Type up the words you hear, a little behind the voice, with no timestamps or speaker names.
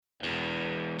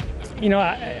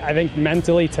I think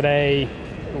mentally today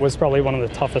was probably one of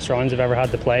the toughest rounds I've ever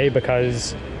had to play,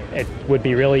 because it would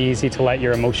be really easy to let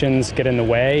your emotions get in the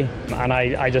way, and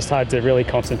I just had to really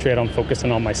concentrate on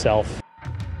focusing on myself.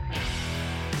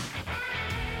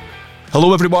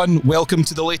 Hello everyone, welcome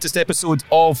to the latest episode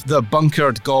of the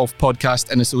Bunkered Golf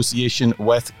Podcast in association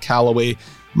with Callaway.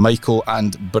 Michael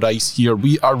and Bryce here.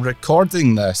 We are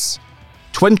recording this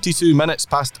 22 minutes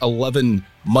past 11,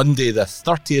 Monday the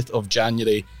 30th of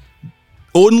January.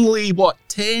 Only,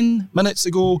 10 minutes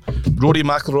ago, Rory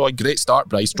McIlroy, great start,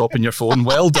 Bryce, dropping your phone.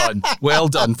 Well done, well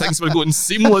done. Things were going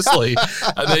seamlessly,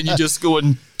 and then you just go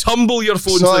and tumble your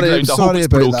phone to the ground. I hope it's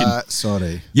broken. That.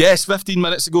 Sorry. Yes, 15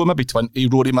 minutes ago, maybe 20,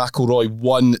 Rory McIlroy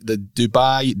won the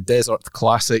Dubai Desert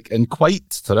Classic in quite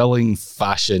thrilling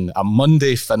fashion. A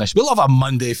Monday finish. We love a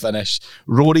Monday finish.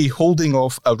 Rory holding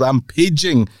off a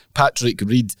rampaging Patrick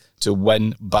Reed to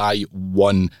win by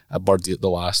one. A birdie at the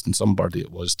last, and some birdie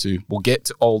it was too. We'll get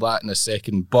to all that in a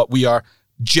second, but we are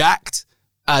jacked,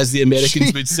 as the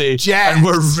Americans would say, and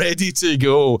we're ready to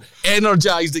go.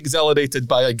 Energised, exhilarated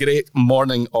by a great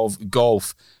morning of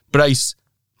golf. Bryce,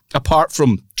 apart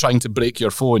from trying to break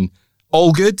your phone,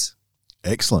 all good?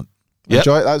 Excellent. Yep.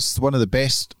 Enjoy it. That's one of the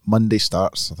best Monday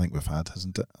starts I think we've had,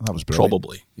 hasn't it? That was brilliant.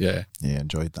 Probably, yeah. Yeah,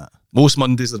 enjoyed that. Most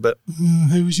Mondays are a bit,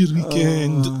 how was your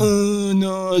weekend?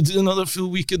 No, do another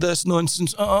full week of this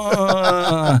nonsense.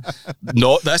 Not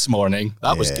this morning.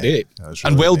 That was great. That was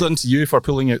really well done to you for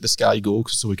pulling out the Sky Go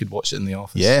so we could watch it in the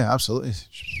office. Yeah, absolutely.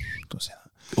 Don't say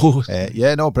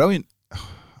that. Brilliant.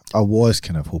 I was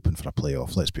kind of hoping for a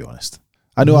playoff, let's be honest.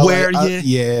 I know. I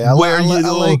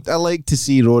like to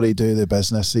see Rory do the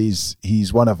business.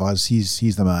 He's one of us.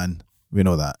 He's the man. We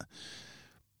know that.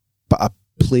 But a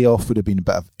playoff would have been a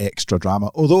bit of extra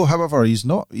drama. Although, however, he's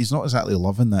not exactly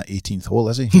loving that 18th hole,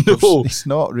 is he? No. He's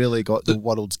not really got the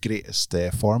world's greatest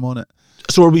form on it.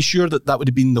 So are we sure that would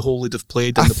have been the hole they'd have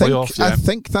played in the playoff? Yeah. I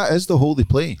think that is the hole they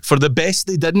play. For the best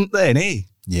they didn't then, eh?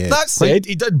 Yeah. That said,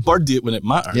 he did birdie it when it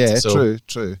mattered. Yeah, so.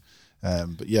 True.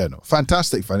 But yeah, no,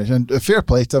 fantastic finish. And fair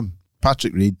play to him.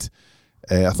 Patrick Reed,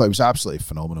 I thought he was absolutely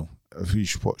phenomenal. He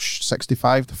watched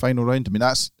 65 the final round. I mean,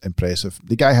 that's impressive.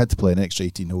 The guy had to play an extra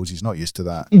 18 holes. He's not used to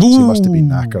that. So he must have been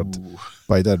knackered.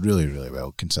 But he did really, really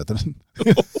well, considering.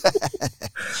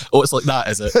 Oh, it's like that,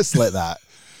 is it? It's like that.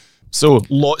 So,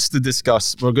 lots to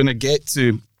discuss. We're going to get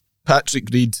to Patrick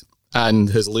Reed and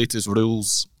his latest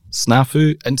rules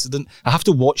snafu incident. I have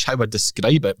to watch how I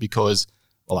describe it because,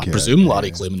 well, I presume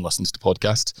Larry Clayman listens to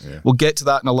podcasts. Yeah. We'll get to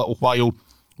that in a little while.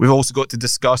 We've also got to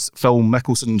discuss Phil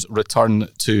Mickelson's return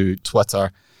to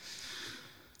Twitter.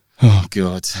 Oh,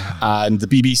 God. And the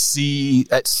BBC,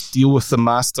 it's Deal with the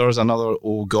Masters, another,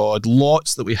 oh, God.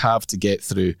 Lots that we have to get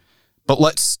through. But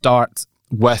let's start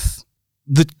with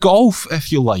the golf,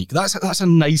 if you like. That's a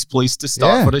nice place to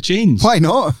start for a change. Why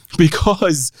not?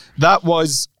 Because that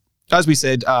was, as we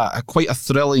said, quite a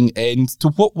thrilling end to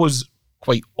what was,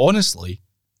 quite honestly,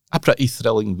 a pretty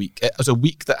thrilling week. It was a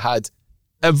week that had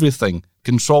everything.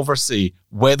 Controversy,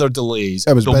 weather delays,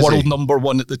 the busy. World number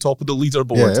one at the top of the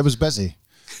leaderboard. Yeah, it was busy.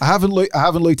 I haven't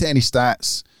looked at any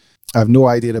stats. I have no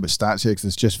idea about stats here because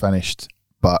it's just finished.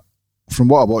 But from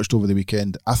what I watched over the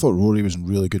weekend, I thought Rory was in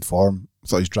really good form. I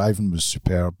thought his driving was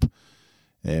superb.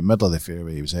 Middle of the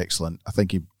fairway, he was excellent. I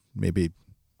think he maybe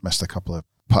missed a couple of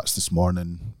putts this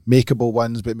morning. Makeable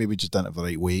ones, but maybe just didn't have the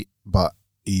right weight. But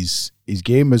his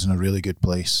game was in a really good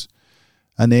place.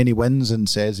 And then he wins and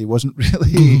says he wasn't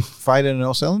really firing on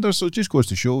all cylinders. So it just goes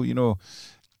to show,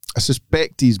 I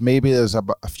suspect there's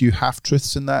a few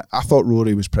half-truths in that. I thought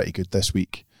Rory was pretty good this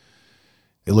week.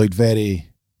 He looked very,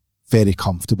 very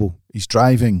comfortable. He's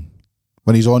driving.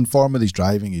 When he's on form with his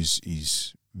driving,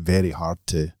 he's very hard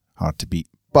to beat.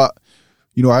 But,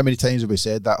 how many times have we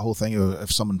said that whole thing,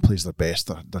 if someone plays their best,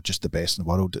 they're just the best in the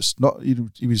world. It's not,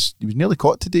 he was nearly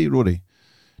caught today, Rory.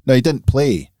 Now, he didn't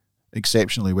play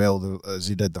exceptionally well as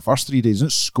he did the first 3 days. He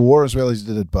didn't score as well as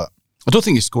he did, but I don't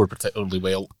think he scored particularly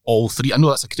well all three. I know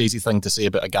that's a crazy thing to say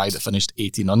about a guy that finished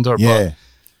 18 under, but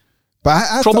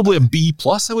probably a B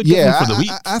plus I would give him for the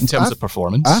week in terms of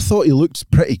performance. I thought he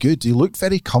looked pretty good. He looked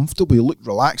very comfortable. He looked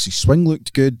relaxed. His swing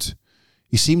looked good.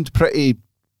 He seemed pretty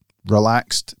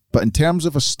relaxed. But in terms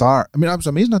of a start, I mean, I was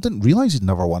amazed. I didn't realise he'd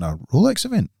never won a Rolex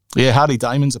event. Yeah, Harry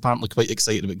Diamond's apparently quite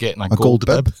excited about getting a gold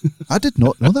bib. I did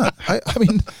not know that.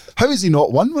 How has he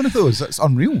not won one of those? That's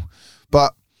unreal.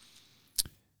 But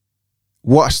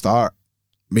what a start.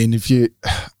 I mean, if you...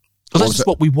 Well, that's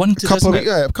what we wanted, isn't it?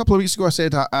 Yeah, a couple of weeks ago I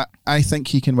said I think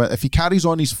he can win. If he carries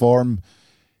on his form,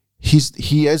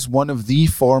 he is one of the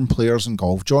form players in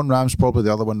golf. John Rahm's probably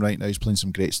the other one right now. He's playing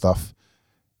some great stuff.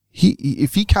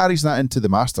 if he carries that into the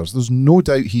Masters, there's no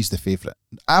doubt he's the favourite.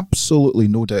 Absolutely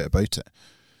no doubt about it.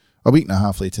 A week and a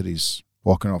half later, he's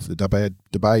walking off the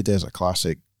Dubai Desert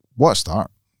Classic. What a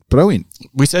start. Brilliant.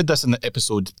 We said this in the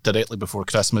episode directly before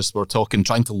Christmas. We're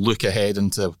trying to look ahead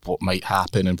into what might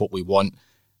happen and what we want.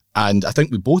 And I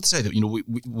think we both said it.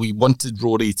 We wanted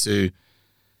Rory to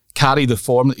carry the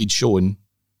form that he'd shown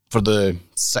for the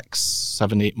 6,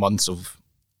 7, 8 months of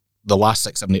the last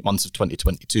 6, 7, 8 months of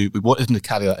 2022. We wanted him to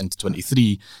carry that into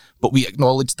 23, but we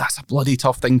acknowledged that's a bloody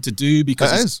tough thing to do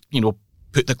because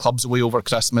put the clubs away over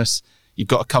Christmas. You've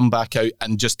got to come back out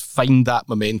and just find that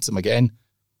momentum again.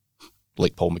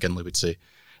 Like Paul McGinley would say.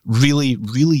 Really,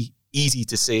 really easy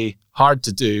to say, hard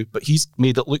to do, but he's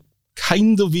made it look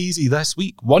kind of easy this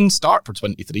week. 1 start for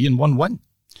 23 and 1 win.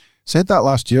 Said that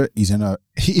last year.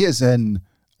 He is in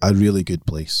a really good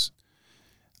place.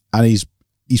 And he's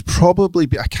probably,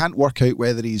 I can't work out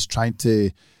whether he's trying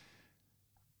to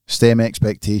stem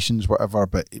expectations, whatever,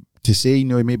 but to say, he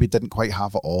maybe didn't quite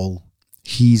have it all,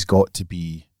 he's got to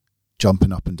be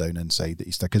jumping up and down inside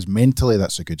that because mentally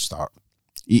that's a good start.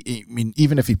 I mean,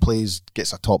 even if he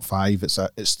gets a top 5, it's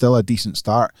still a decent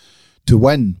start. To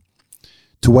win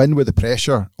with the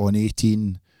pressure on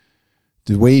 18,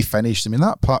 the way he finished, I mean,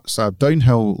 that putt's a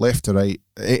downhill left to right.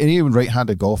 Any even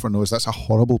right-handed golfer knows that's a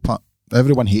horrible putt.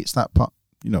 Everyone hates that putt.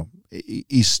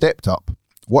 He's stepped up.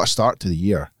 What a start to the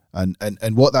year. And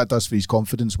what that does for his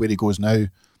confidence, where he goes now,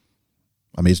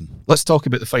 amazing. Let's talk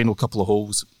about the final couple of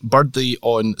holes. Birdie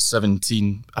on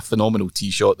 17, a phenomenal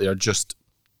tee shot there, just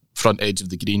front edge of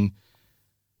the green.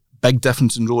 Big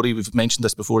difference in Rory. We've mentioned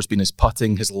this before. It's been his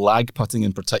putting, his lag putting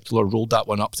in particular. Rolled that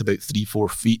one up to about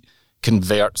 3-4 feet.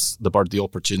 Converts the birdie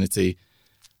opportunity.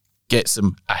 Gets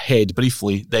him ahead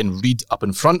briefly. Then Reed up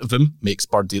in front of him makes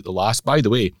birdie at the last. By the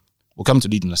way, we'll come to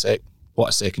Reed in a sec. What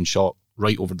a second shot.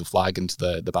 Right over the flag into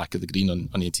the back of the green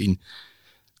on 18.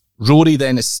 Rory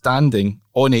then is standing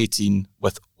on 18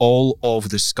 with all of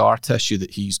the scar tissue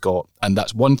that he's got. And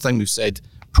that's one thing we've said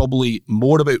probably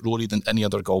more about Rory than any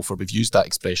other golfer. We've used that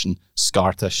expression,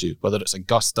 scar tissue, whether it's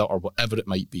Augusta or whatever it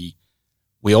might be.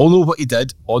 We all know what he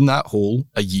did on that hole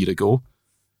a year ago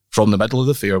from the middle of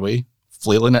the fairway,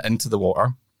 flailing it into the water.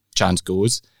 Chance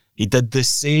goes. He did the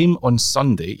same on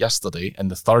Sunday, yesterday, in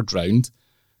the 3rd round.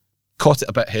 Caught it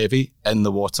a bit heavy in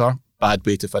the water. Bad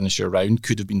way to finish your round.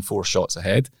 Could have been 4 shots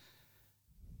ahead.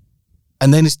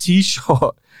 And then his tee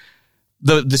shot,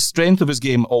 the strength of his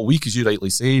game all week, as you rightly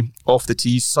say, off the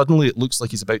tee, suddenly it looks like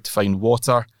he's about to find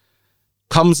water.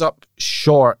 Comes up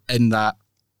short in that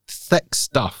thick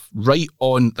stuff, right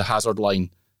on the hazard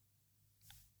line.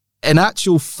 In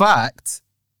actual fact,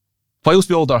 whilst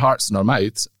we hold our hearts in our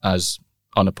mouths as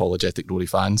unapologetic Rory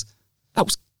fans, that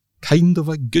was kind of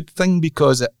a good thing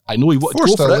because I know he wanted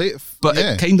to go for it, but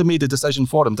it kind of made a decision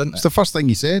for him, didn't it? It's the first thing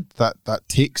he said, that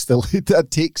takes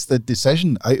the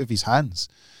decision out of his hands.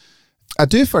 I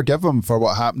do forgive him for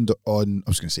what happened on, I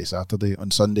was going to say Saturday,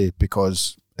 on Sunday,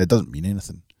 because it doesn't mean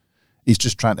anything. He's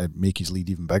just trying to make his lead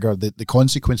even bigger. The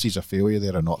consequences of failure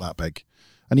there are not that big.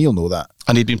 And he'll know that.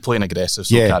 And he'd been playing aggressive,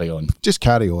 so carry on. Just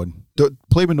carry on. Don't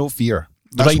play with no fear.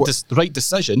 The right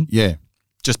decision. Yeah.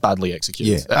 Just badly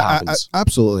executed. Yeah, it happens.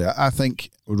 Absolutely. I think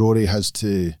Rory has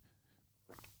to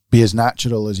be as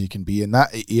natural as he can be, and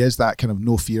that he is that kind of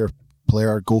no fear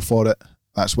player. Go for it.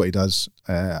 That's what he does.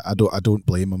 I don't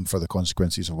blame him for the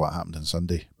consequences of what happened on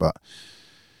Sunday. But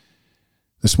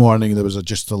this morning there was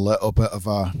just a little bit of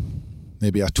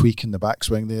maybe a tweak in the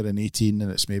backswing there in 18,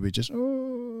 and it's maybe just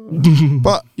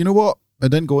but you know what? It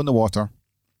didn't go in the water,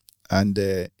 and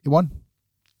he won.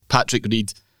 Patrick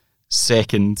Reed,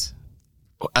 second.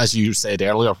 As you said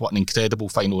earlier, what an incredible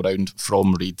final round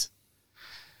from Reed.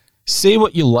 Say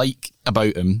what you like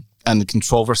about him and the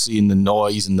controversy and the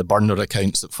noise and the burner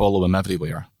accounts that follow him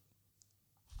everywhere.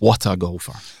 What a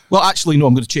golfer. Well, actually, no,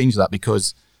 I'm going to change that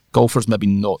because golfer's maybe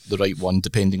not the right one,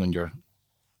 depending on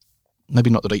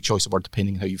maybe not the right choice of word,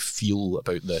 depending on how you feel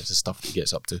about the stuff that he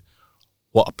gets up to.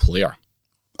 What a player.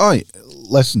 Oh,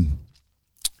 listen,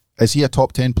 is he a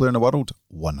top 10 player in the world?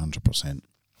 100%.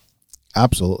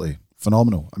 Absolutely.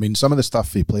 Phenomenal. I mean, some of the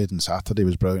stuff he played on Saturday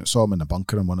was brilliant. Saw him in the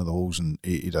bunker in one of the holes, and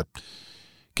he'd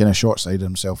kind of short-sided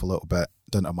himself a little bit.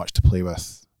 Didn't have much to play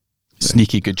with.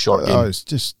 Sneaky good short game. Oh, it's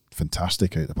just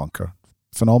fantastic out the bunker.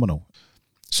 Phenomenal.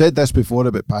 Said this before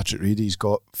about Patrick Reed. He's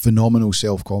got phenomenal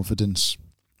self-confidence.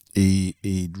 He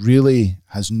really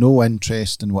has no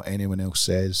interest in what anyone else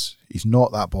says. He's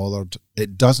not that bothered.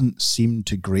 It doesn't seem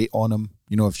to grate on him.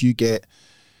 You know, if you get...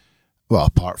 Well,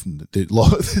 apart from the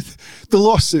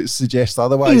lawsuits suggest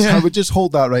otherwise. Yeah. I would just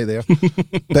hold that right there.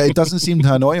 But it doesn't seem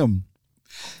to annoy him.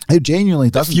 It genuinely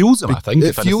doesn't. It fuels him, I think.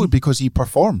 It fuels because he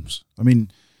performs. I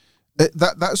mean,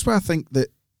 That's why I think that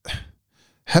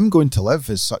him going to Live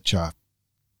is such a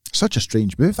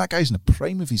strange move. That guy's in the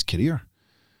prime of his career,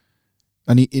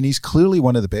 and he's clearly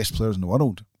one of the best players in the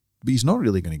world, but he's not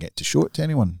really going to get to show it to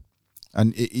anyone.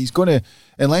 And he's going to,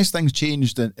 unless things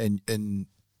changed in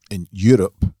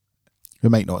Europe, we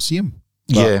might not see him.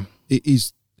 But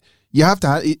you have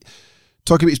to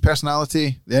talk about his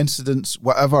personality, the incidents,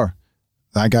 whatever.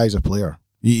 That guy's a player.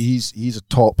 He's a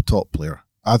top player.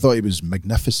 I thought he was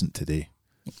magnificent today.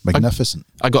 Magnificent.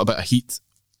 I got a bit of heat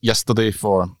yesterday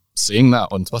for saying that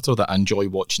on Twitter, that I enjoy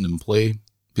watching him play.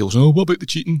 People say, "Oh, what about the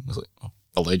cheating?" I was like, "Oh,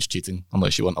 alleged cheating,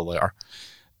 unless you want a letter.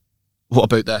 What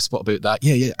about this? What about that?"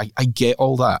 Yeah, I get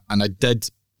all that. And I did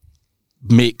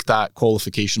make that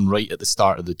qualification right at the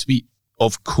start of the tweet.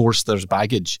 Of course there's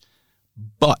baggage.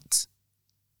 But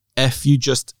if you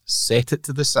just set it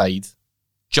to the side,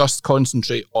 just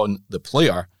concentrate on the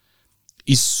player,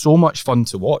 he's so much fun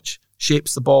to watch.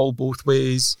 Shapes the ball both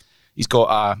ways. He's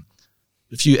got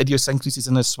a few idiosyncrasies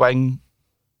in his swing.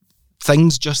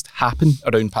 Things just happen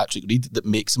around Patrick Reed that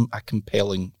makes him a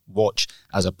compelling watch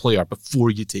as a player before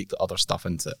you take the other stuff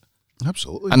into it.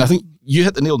 Absolutely. And I think you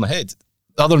hit the nail on the head.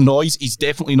 The other noise, he's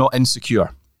definitely not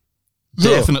insecure. No.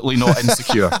 Definitely not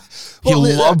insecure. He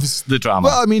loves the drama.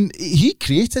 Well, I mean, he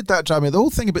created that drama. The whole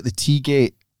thing about the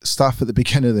Teagate stuff at the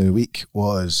beginning of the week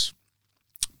was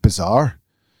bizarre.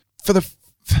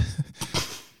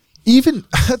 Even,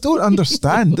 I don't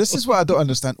understand. This is what I don't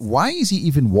understand. Why is he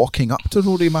even walking up to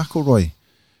Rory McIlroy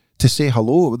to say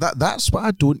hello? That's what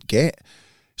I don't get.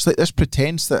 It's like this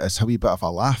pretense that it's a wee bit of a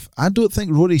laugh. I don't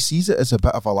think Rory sees it as a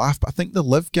bit of a laugh, but I think the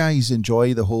Live guys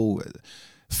enjoy the whole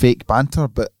fake banter.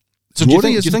 But so do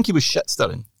you think he was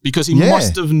shit-stirring? Because he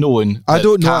must have known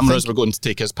that cameras were going to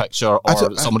take his picture,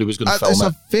 or somebody was going to film it. It's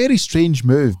a very strange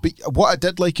move. But what I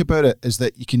did like about it is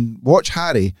that you can watch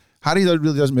Harry. Harry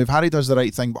really doesn't move. Harry does the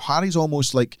right thing, but Harry's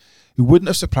almost like, it wouldn't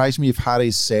have surprised me if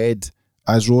Harry's said,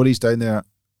 as Rory's down there,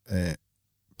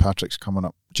 Patrick's coming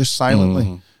up, just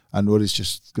silently, and Rory's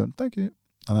just going, "Thank you,"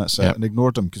 and that's it, and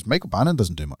ignored him, because Michael Bannon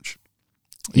doesn't do much.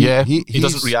 He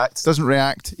doesn't react. Doesn't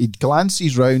react. He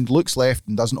glances round, looks left,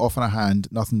 and doesn't offer a hand.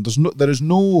 Nothing. There is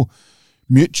no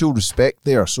mutual respect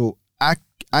there. So I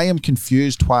am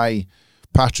confused why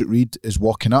Patrick Reed is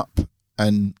walking up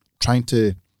and trying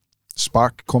to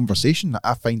spark conversation.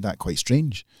 I find that quite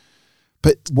strange.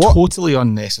 But totally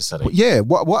unnecessary.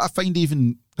 What I find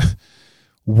even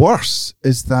worse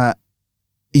is that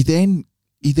he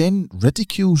then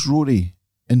ridicules Rory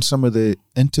in some of the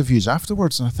interviews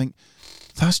afterwards, and I think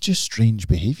that's just strange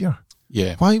behaviour.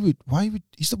 Yeah. Why would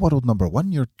he's the world number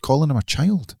one? You're calling him a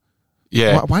child.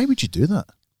 Yeah. Why would you do that?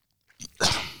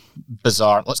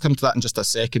 Bizarre. Let's come to that in just a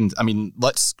second. I mean,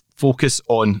 let's focus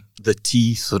on the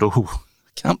tee throw.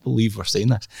 I can't believe we're saying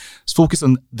this. Let's focus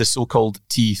on the so-called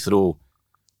tee throw.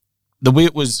 The way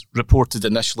it was reported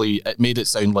initially, it made it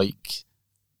sound like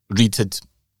Reed had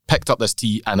picked up this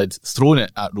tee and had thrown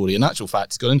it at Rory. In actual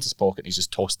fact, he's gone into his pocket and he's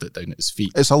just tossed it down at his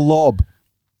feet. It's a lob.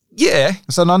 Yeah.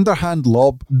 It's an underhand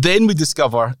lob. Then we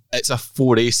discover it's a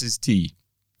 4 aces tee.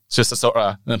 It's just a sort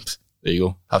of, there you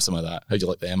go, have some of that. How do you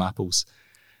like them apples?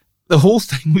 The whole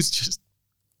thing was just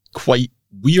quite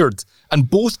weird. And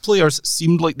both players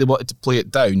seemed like they wanted to play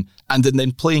it down, and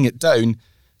then playing it down,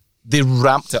 they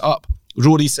ramped it up.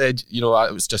 Rory said,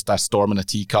 it was just a storm in a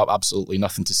teacup, absolutely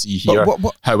nothing to see here.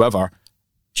 What? However,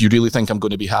 do you really think I'm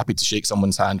going to be happy to shake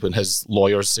someone's hand when his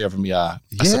lawyer's serving me a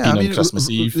subpoena on Christmas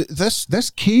Eve? This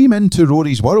came into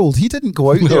Rory's world. He didn't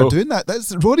go out there doing that.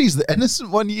 Rory's the innocent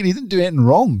one here. He didn't do anything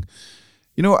wrong.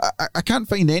 I can't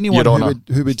find anyone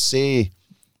who would say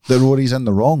that Rory's in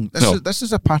the wrong. This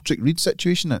is a Patrick Reed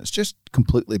situation. It's just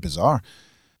completely bizarre.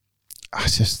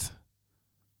 It's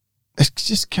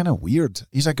just kind of weird.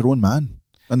 He's a grown man.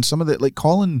 And some of the, like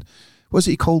Colin, what's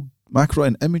it he called McIlroy,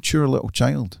 an immature little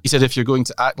child? He said if you're going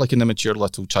to act like an immature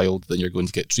little child, then you're going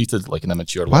to get treated like an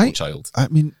immature little child. I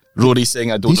mean, Rory's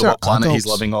saying, I don't know what planet he's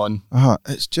living on.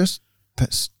 It's just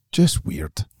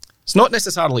weird. It's not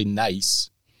necessarily nice,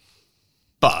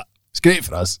 but it's great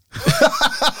for us.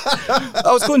 I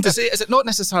was going to say, is it not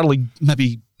necessarily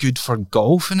maybe good for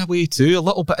golf in a way too? A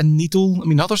little bit of needle. I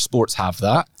mean, other sports have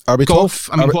that. Golf,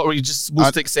 what were you just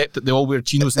supposed to accept that they all wear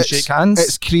chinos and shake hands?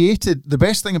 It's created, the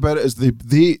best thing about it is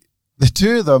the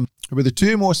two of them, who were the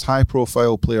two most high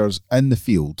profile players in the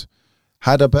field,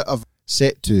 had a bit of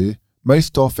set to,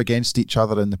 mouthed off against each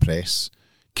other in the press,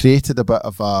 created a bit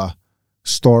of a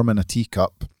storm in a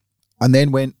teacup, and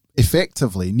then went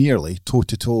effectively nearly toe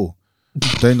to toe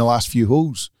down the last few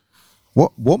holes.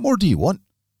 What more do you want?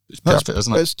 It's perfect,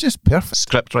 isn't it? It's just perfect.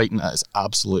 Script writing at its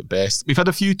absolute best. We've had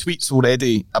a few tweets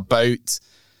already about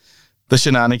the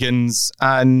shenanigans.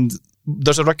 And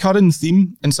there's a recurring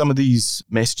theme in some of these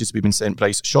messages we've been sent,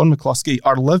 Bryce. Sean McCluskey,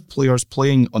 are Liv players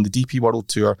playing on the DP World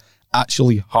Tour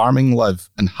actually harming Liv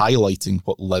and highlighting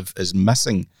what Liv is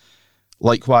missing?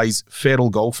 Likewise, Feral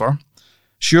Golfer,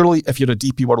 surely if you're a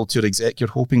DP World Tour exec, you're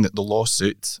hoping that the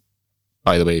lawsuit,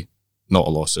 by the way, not a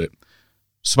lawsuit,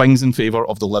 swings in favour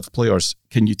of the Liv players.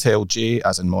 Can you tell Jay,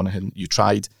 as in Monaghan, you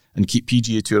tried, and keep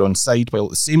PGA Tour on side while at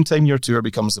the same time your tour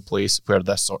becomes the place where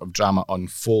this sort of drama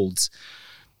unfolds?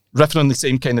 Riffing on the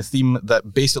same kind of theme,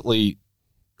 that basically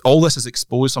all this has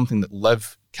exposed something that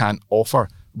Liv can't offer.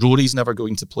 Rory's never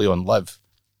going to play on Liv,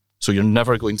 so you're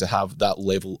never going to have that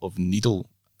level of needle.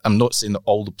 I'm not saying that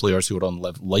all the players who are on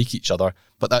Liv like each other,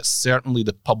 but that's certainly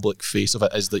the public face of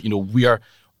it, is that, you know,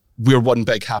 we're one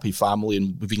big happy family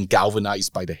and we've been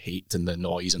galvanised by the hate and the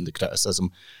noise and the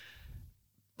criticism.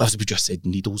 As we just said,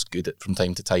 needle's good from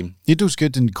time to time. Needle's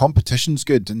good and competition's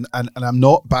good. And I'm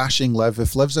not bashing Liv.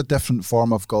 If Liv's a different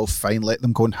form of golf, fine, let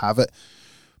them go and have it.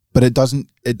 But it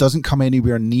doesn't come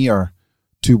anywhere near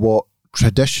to what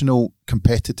traditional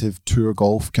competitive tour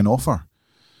golf can offer.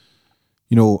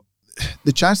 You know,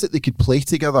 the chance that they could play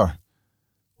together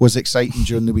was exciting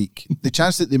during the week. The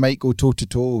chance that they might go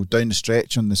toe-to-toe down the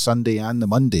stretch on the Sunday and the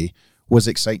Monday was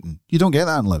exciting. You don't get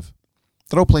that in Liv.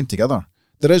 They're all playing together.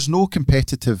 There is no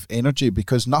competitive energy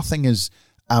because nothing is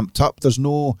amped up. There's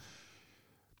no,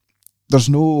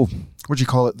 what do you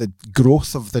call it, the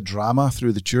growth of the drama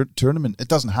through the tournament. It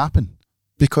doesn't happen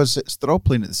because they're all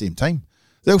playing at the same time.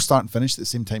 They'll start and finish at the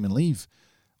same time and leave.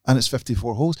 And it's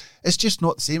 54 holes. It's just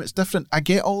not the same. It's different. I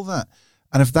get all that.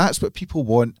 And if that's what people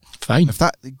want, fine. If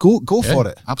that go for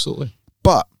it. Absolutely.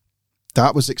 But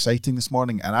that was exciting this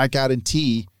morning, and I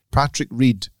guarantee Patrick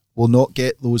Reed will not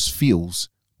get those feels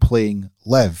playing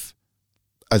Liv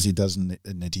as he does in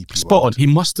the DP Spot world. on. He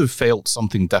must have felt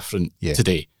something different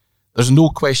today. There's no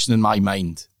question in my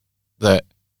mind that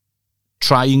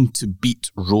trying to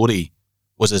beat Rory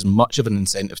was as much of an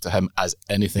incentive to him as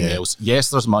anything else. Yes,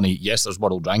 there's money. Yes, there's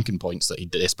world ranking points that he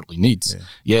desperately needs. Yeah.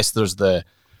 Yes, there's the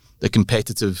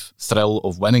competitive thrill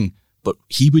of winning, but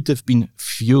he would have been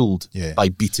fueled by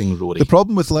beating Rory. The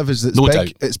problem with Liv is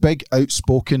that it's big,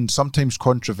 outspoken, sometimes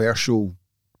controversial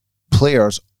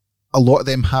players. A lot of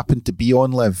them happen to be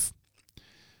on Liv.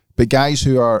 But guys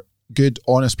who are good,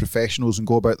 honest professionals and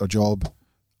go about their job,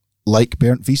 like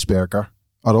Bernd Wiesberger,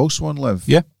 are also on Liv.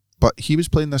 Yeah. But he was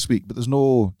playing this week, but there's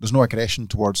no aggression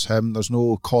towards him. There's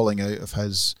no calling out of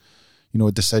his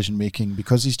decision making,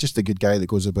 because he's just a good guy that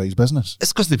goes about his business.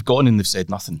 It's because they've gone and they've said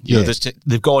nothing. You know,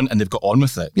 they've gone and they've got on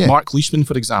with it. Yeah. Mark Leishman,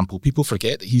 for example, people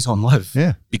forget that he's on Liv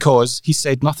because he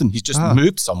said nothing. He's just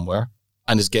moved somewhere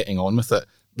and is getting on with it.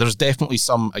 There's definitely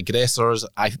some aggressors.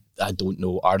 I don't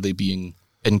know. Are they being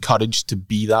encouraged to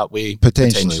be that way?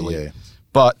 Potentially. Yeah.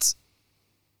 But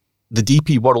the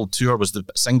DP World Tour was the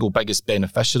single biggest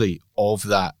beneficiary of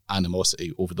that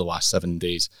animosity over the last 7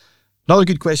 days. Another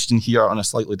good question here on a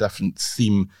slightly different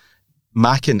theme.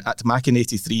 Mackin at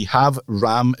Mackin83, have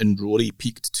Ram and Rory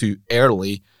peaked too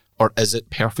early, or is it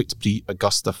perfect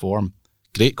pre-Augusta form?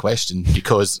 Great question,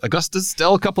 because Augusta's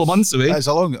still a couple of months away. It's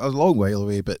a long while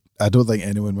away, but I don't think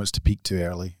anyone wants to peak too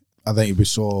early. I think we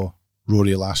saw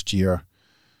Rory last year.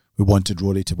 We wanted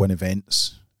Rory to win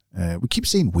events. We keep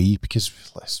saying we because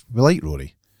we like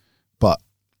Rory, but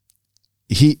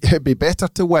it'd be better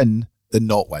to win than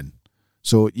not win.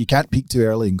 So you can't peak too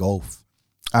early in golf.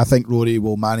 I think Rory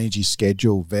will manage his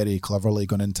schedule very cleverly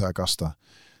going into Augusta. And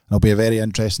it'll be very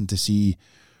interesting to see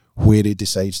where he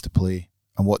decides to play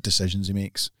and what decisions he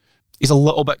makes. He's a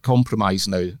little bit compromised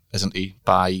now, isn't he,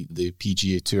 by the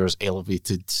PGA Tour's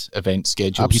elevated event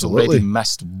schedule. Absolutely. He's already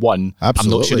missed one.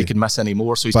 Absolutely. I'm not sure he can miss any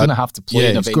more, so he's going to have to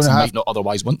play in events he might not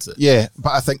otherwise want to. Yeah,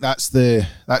 but I think that's the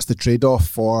trade-off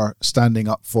for standing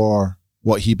up for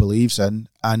what he believes in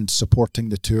and supporting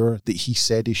the tour that he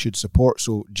said he should support.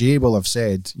 So Jay will have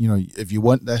said, if you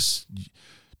want this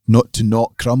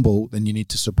not crumble, then you need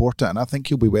to support it. And I think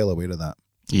he'll be well aware of that.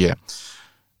 Yeah.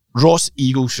 Ross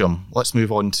Eaglesham, let's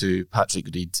move on to Patrick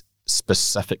Reed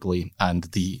specifically and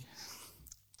the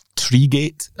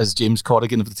Treegate, as James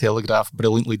Corrigan of the Telegraph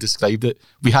brilliantly described it.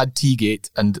 We had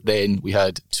Teagate and then we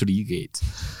had Treegate.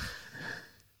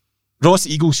 Ross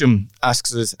Eaglesham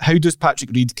asks us, how does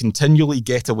Patrick Reed continually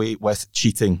get away with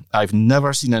cheating? I've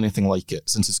never seen anything like it.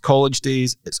 Since his college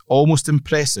days, it's almost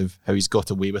impressive how he's got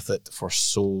away with it for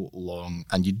so long.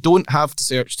 And you don't have to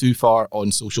search too far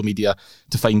on social media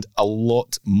to find a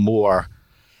lot more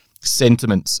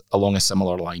sentiments along a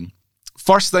similar line.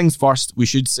 First things first, we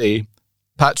should say,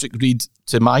 Patrick Reed,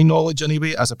 to my knowledge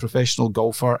anyway, as a professional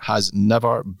golfer, has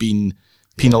never been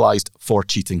penalised for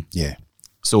cheating. Yeah.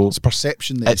 So it's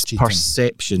perception that it's he's cheating.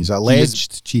 Perception. He's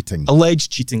alleged cheating.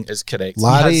 Alleged cheating is correct.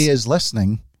 Larry is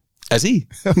listening. Is he?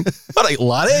 All right,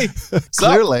 Larry.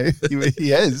 Clearly,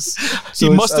 he is. So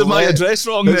he must have my address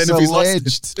wrong then. If he's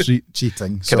alleged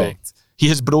cheating. Correct. So. He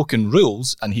has broken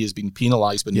rules and he has been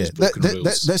penalised when he's broken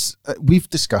rules. We've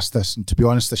discussed this, and to be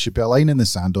honest, there should be a line in the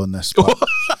sand on this. But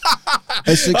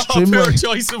it's extremely poor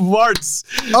choice of words.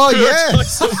 Oh, poor yeah.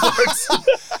 Choice of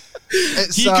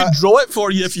words. He could draw it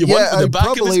for you if you want in the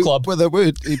back of his club. Well,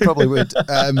 he probably would.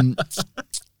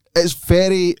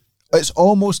 It's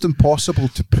almost impossible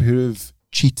to prove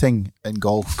cheating in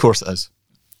golf. Of course it is.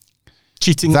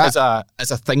 Cheating is a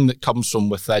thing that comes from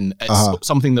within. It's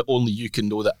something that only you can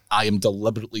know, that I am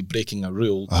deliberately breaking a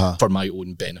rule for my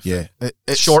own benefit. Yeah.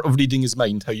 It's short of reading his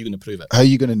mind. How are you going to prove it? How are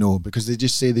you going to know? Because they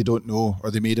just say they don't know or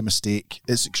they made a mistake.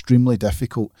 It's extremely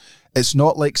difficult. It's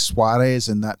not like Suarez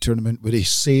in that tournament where he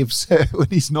saves when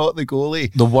he's not the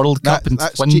goalie. The World Cup in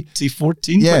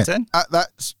 2014, yeah, 2010?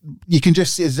 That's, you can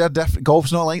just say, is there different?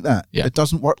 Golf's not like that. Yeah. It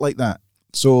doesn't work like that.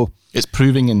 So it's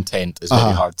proving intent is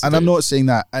very hard to do. And I'm not saying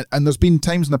that. And there's been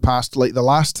times in the past, like the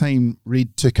last time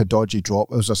Reed took a dodgy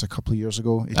drop, it was just a couple of years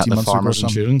ago, 18 At the months Farmers ago.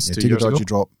 Insurance, yeah, 2 took years a dodgy ago.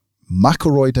 drop.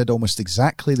 McIlroy did almost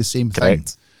exactly the same Correct.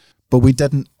 thing, but we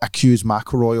didn't accuse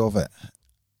McIlroy of it.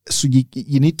 So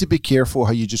you need to be careful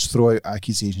how you just throw out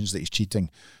accusations that he's cheating.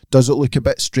 Does it look a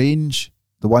bit strange?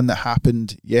 The one that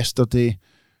happened yesterday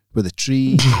with the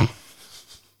tree.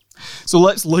 So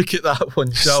let's look at that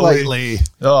one, shall we?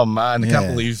 Oh man, I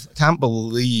can't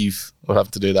believe we'll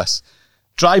have to do this.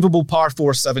 Drivable par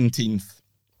 4 17th.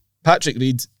 Patrick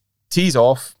Reed tees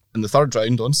off in the third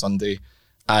round on Sunday,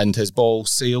 and his ball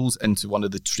sails into one of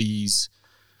the trees.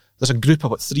 There's a group of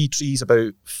about 3 trees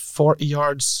about 40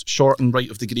 yards short and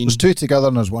right of the green. There's 2 together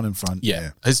and there's 1 in front.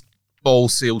 Yeah. His ball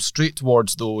sails straight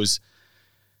towards those.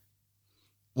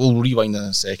 We'll rewind in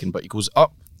a second, but he goes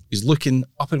up. He's looking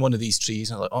up in one of these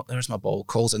trees and like, oh, there's my ball.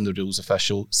 Calls in the rules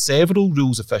official. Several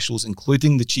rules officials,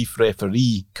 including the chief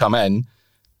referee, come in.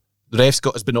 The ref's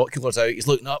got his binoculars out. He's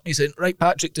looking up and he's saying, right,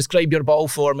 Patrick, describe your ball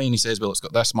for me. And he says, well, it's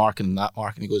got this mark and that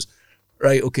mark. And he goes,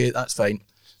 right, okay, that's fine.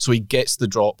 So he gets the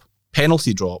drop,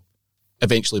 penalty drop,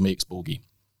 eventually makes bogey.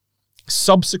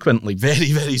 Subsequently,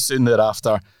 very, very soon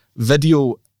thereafter,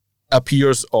 video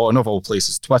appears on, of all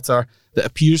places, Twitter, that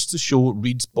appears to show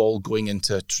Reed's ball going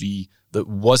into a tree that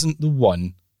wasn't the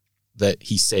one that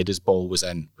he said his ball was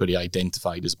in, where he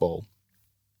identified his ball.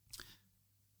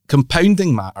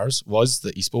 Compounding matters was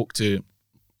that he spoke to,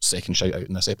 second shout out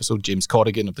in this episode, James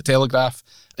Corrigan of The Telegraph,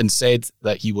 and said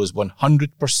that he was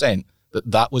 100%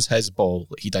 that was his ball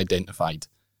that he'd identified.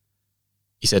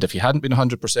 He said if he hadn't been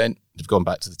 100%, he'd have gone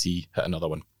back to the tee, hit another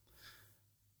one.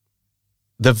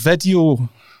 The video,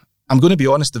 I'm going to be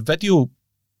honest, the video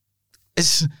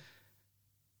is...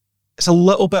 It's a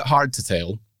little bit hard to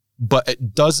tell, but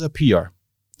it does appear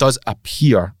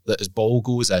that his ball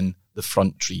goes in the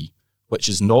front tree, which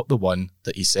is not the one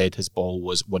that he said his ball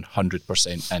was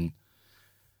 100% in.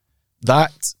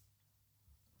 That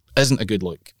isn't a good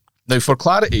look. Now, for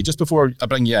clarity, just before I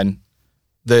bring you in,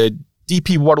 the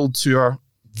DP World Tour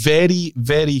very,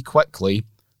 very quickly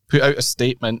put out a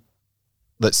statement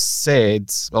that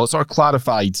said, well, it sort of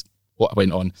clarified what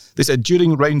went on. They said,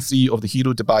 during round 3 of the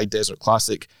Hero Dubai Desert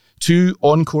Classic, 2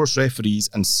 on-course referees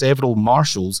and several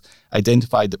marshals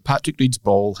identified that Patrick Reed's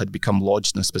ball had become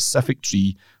lodged in a specific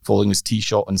tree following his tee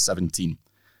shot on 17.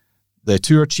 The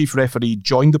tour chief referee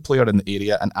joined the player in the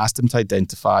area and asked him to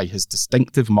identify his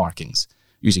distinctive markings.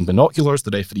 Using binoculars,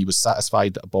 the referee was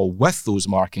satisfied that a ball with those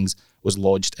markings was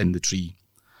lodged in the tree.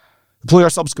 The player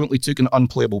subsequently took an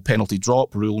unplayable penalty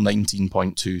drop, Rule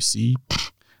 19.2c,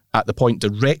 at the point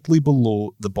directly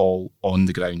below the ball on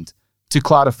the ground. To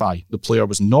clarify, the player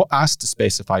was not asked to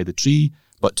specify the tree,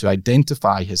 but to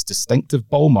identify his distinctive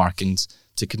ball markings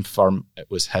to confirm it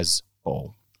was his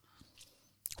ball.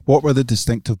 What were the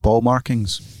distinctive ball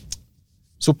markings?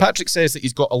 So Patrick says that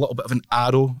he's got a little bit of an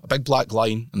arrow, a big black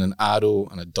line, and an arrow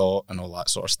and a dot and all that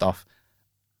sort of stuff.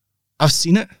 I've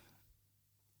seen it.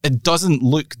 It doesn't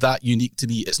look that unique to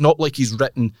me. It's not like he's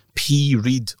written P.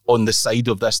 Reed on the side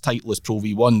of this Titleist Pro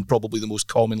V1, probably the most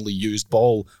commonly used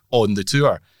ball on the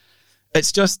tour.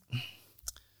 It's just,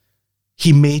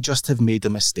 he may just have made a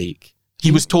mistake. He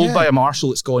was told by a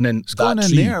marshal it's gone in it's that gone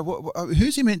tree. In there.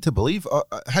 Who's he meant to believe?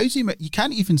 How's he? You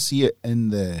can't even see it in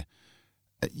the.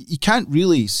 You can't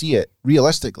really see it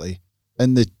realistically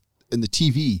in the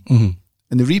TV. Mm-hmm.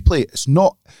 In the replay, it's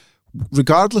not.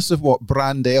 Regardless of what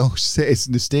Brandel says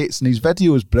in the States, and his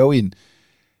video is brilliant.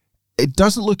 It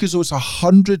doesn't look as though it's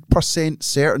 100%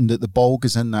 certain that the ball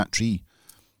goes in that tree.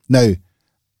 Now,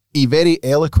 he very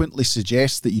eloquently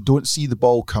suggests that you don't see the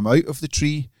ball come out of the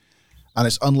tree. and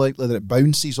it's unlikely that it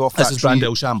bounces off this that is tree.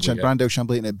 Brandel Chambly. Brandel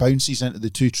Chambly, and it bounces into the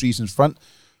 2 trees in front.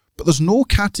 But there's no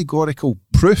categorical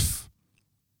proof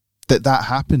that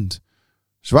happened.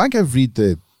 So I give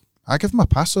him a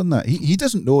pass on that. He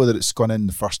doesn't know that it's gone in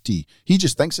the first tee. He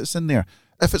just thinks it's in there.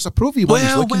 If it's a Pro V1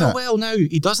 he's looking at... Well, no,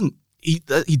 he doesn't. He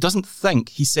doesn't think.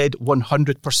 He said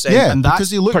 100%. Yeah, and because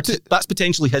he looked at... that's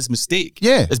potentially his mistake.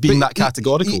 Yeah. As being that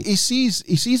categorical. He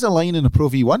sees a line in a Pro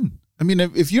V1. I mean,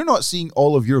 if you're not seeing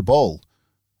all of your ball,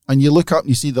 and you look up and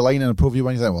you see the line in a Pro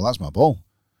V1, you think, well, that's my ball.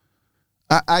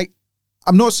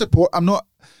 I'm not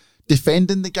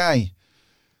defending the guy.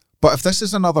 But if this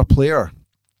is another player,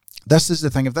 this is the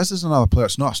thing. If this is another player,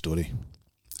 it's not a story.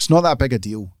 It's not that big a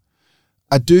deal.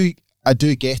 I do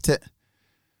get it.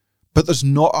 But there's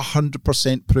not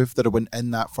 100% proof that it went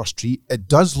in that first tree. It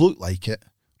does look like it,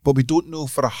 but we don't know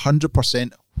for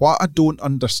 100%. What I don't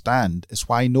understand is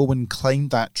why no one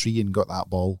climbed that tree and got that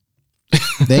ball.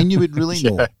 Then you would really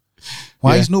know.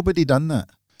 Why has nobody done that?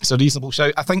 It's a reasonable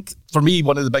shout. I think, for me,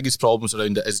 one of the biggest problems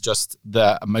around it is just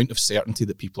the amount of certainty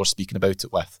that people are speaking about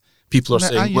it with. People are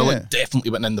saying, well, it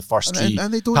definitely went in the first tree.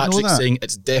 And they don't Patrick's know that. saying,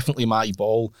 it's definitely my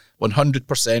ball.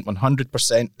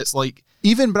 100%. It's like...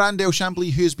 Even Brandel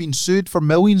Chambly, who's been sued for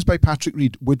millions by Patrick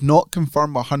Reed, would not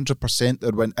confirm 100% that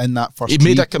it went in that first tree.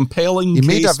 He made a compelling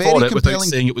case for it without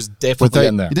saying it was definitely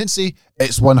in there. He didn't say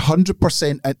it's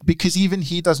 100% because even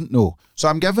he doesn't know. So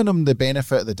I'm giving him the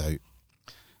benefit of the doubt.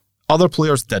 Other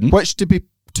players didn't. Which, to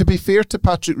be fair to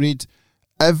Patrick Reed,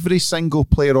 every single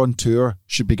player on tour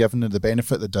should be given the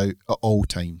benefit of the doubt at all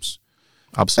times.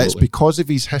 Absolutely. It's because of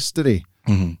his history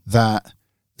that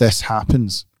this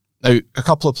happens. Now, a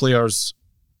couple of players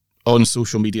on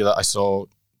social media that I saw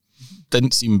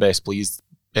didn't seem best pleased.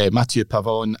 Mathieu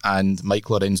Pavon and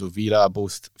Mike Lorenzo Vieira,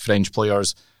 both French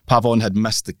players. Pavon had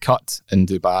missed the cut in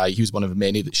Dubai. He was one of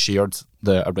many that shared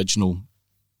the original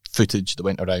footage that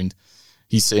went around.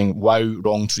 He's saying, wow,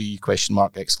 wrong tree, ?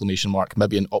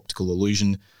 Maybe an optical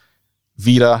illusion.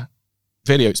 Vieira,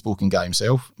 very outspoken guy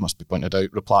himself, must be pointed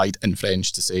out, replied in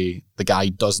French to say, the guy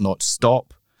does not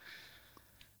stop.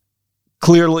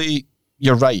 Clearly,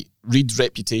 you're right. Reed's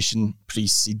reputation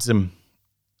precedes him.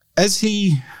 Is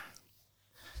he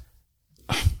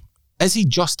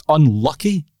just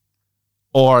unlucky?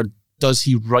 Or does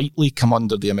he rightly come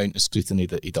under the amount of scrutiny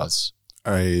that he does?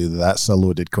 That's a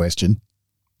loaded question.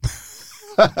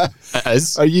 It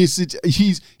is. Are you?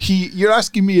 You're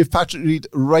asking me if Patrick Reed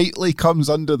rightly comes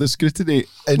under the scrutiny.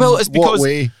 Well, it's because what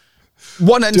way?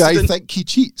 One incident. Do I think he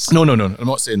cheats? No. I'm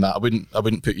not saying that. I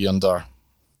wouldn't put you under.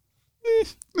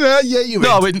 Yeah, you would.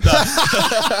 No, I wouldn't.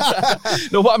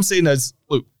 No, what I'm saying is,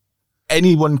 look,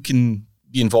 anyone can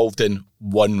be involved in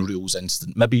one rules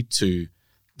incident, maybe two.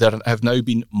 There have now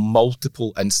been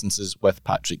multiple instances with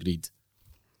Patrick Reed.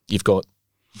 You've got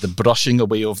the brushing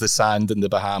away of the sand in the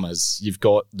Bahamas. You've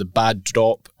got the bad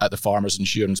drop at the Farmers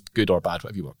Insurance, good or bad,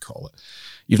 whatever you want to call it.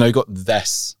 You've now got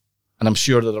this, and I'm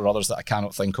sure there are others that I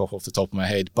cannot think of off the top of my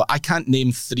head, but I can't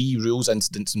name 3 rules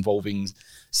incidents involving,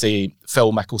 say,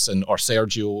 Phil Mickelson or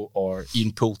Sergio or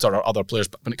Ian Poulter or other players.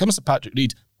 But when it comes to Patrick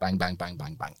Reed, bang, bang, bang,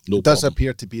 bang, bang. No It does problem.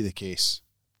 appear to be the case.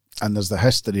 And there's the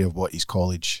history of what his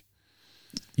college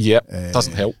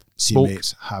doesn't help. Smoke.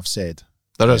 Teammates have said.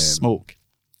 There is smoke.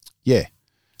 Yeah.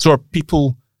 So are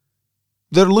people...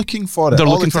 They're looking for it. They're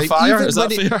all looking the for time. fire? Even Is that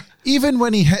when fair? Even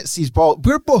when he hits his ball,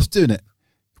 we're both doing it.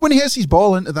 When he hits his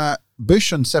ball into that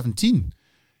bush on 17,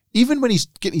 even when he's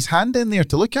getting his hand in there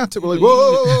to look at it, we're like,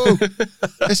 whoa.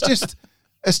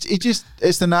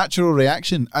 It's the natural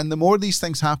reaction. And the more these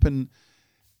things happen,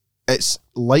 it's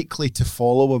likely to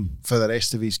follow him for the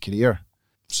rest of his career.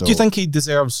 So, do you think he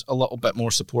deserves a little bit more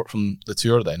support from the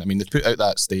tour then? I mean, they put out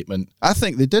that statement. I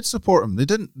think they did support him. They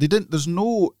didn't. There's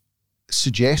no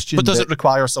suggestion. But does it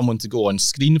require someone to go on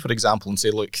screen, for example, and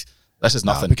say, look, this is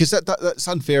nothing? Because that's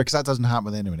unfair, because that doesn't happen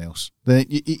with anyone else.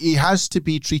 He has to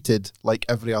be treated like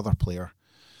every other player.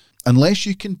 Unless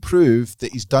you can prove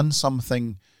that he's done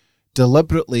something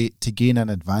deliberately to gain an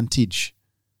advantage,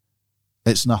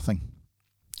 it's nothing.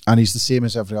 And he's the same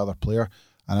as every other player.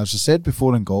 And as I said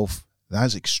before in golf, that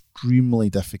is extremely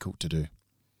difficult to do.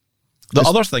 The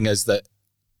other thing is that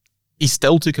he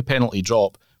still took a penalty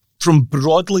drop from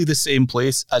broadly the same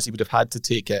place as he would have had to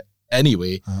take it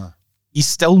anyway. He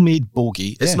still made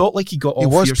bogey. It's not like he got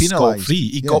off here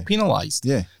scot-free. He got penalised.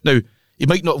 Yeah. Now, he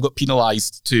might not have got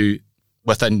penalised to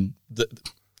within the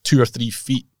 2 or 3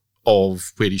 feet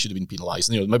of where he should have been penalised.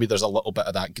 You know, maybe there's a little bit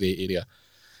of that grey area.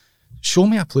 Show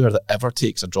me a player that ever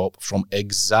takes a drop from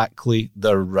exactly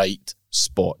the right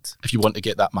spot if you want to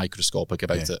get that microscopic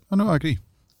about it. Oh, no, I agree.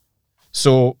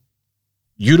 So,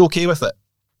 you're okay with it?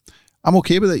 I'm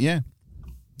okay with it, yeah.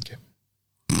 Okay.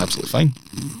 Absolutely fine.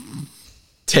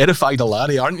 Terrified of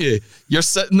Larry, aren't you? You're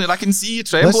sitting there, I can see you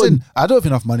trembling. Listen, I don't have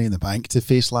enough money in the bank to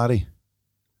face Larry.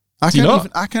 I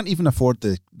can't even afford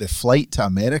the flight to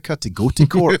America to go to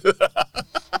court.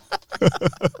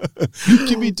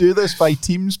 Can we do this by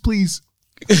Teams, please?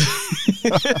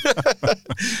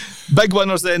 Big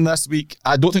winners then this week.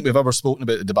 I don't think we've ever spoken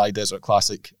about the Dubai Desert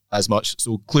Classic as much,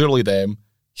 so clearly them.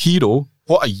 Hero,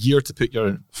 what a year to put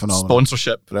your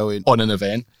sponsorship Brilliant. On an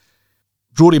event.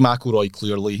 Rory McIlroy,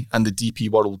 clearly, and the DP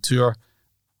World Tour.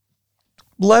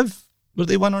 Liv, were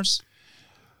they winners?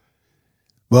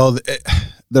 Well,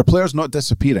 their players not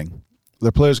disappearing.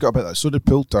 Their players got a bit of that. So did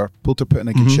Poulter. Poulter put in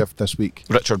a good shift this week.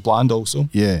 Richard Bland also.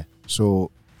 Yeah.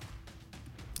 So,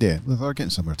 yeah, they're getting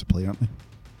somewhere to play, aren't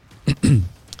they?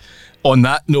 On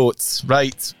that note,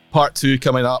 right, part 2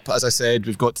 coming up. As I said,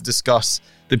 we've got to discuss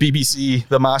the BBC,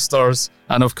 the Masters,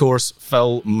 and of course,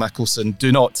 Phil Mickelson.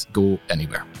 Do not go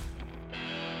anywhere.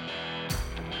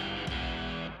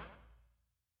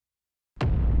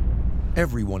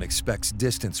 Everyone expects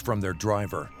distance from their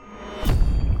driver.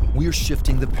 We're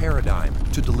shifting the paradigm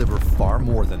to deliver far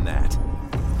more than that.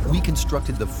 We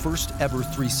constructed the first ever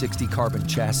 360 carbon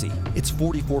chassis. It's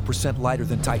 44% lighter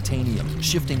than titanium,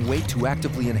 shifting weight to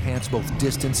actively enhance both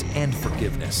distance and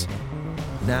forgiveness.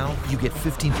 Now you get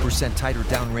 15% tighter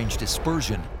downrange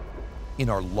dispersion in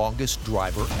our longest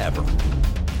driver ever.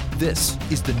 This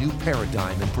is the new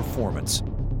paradigm in performance.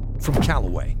 From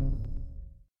Callaway.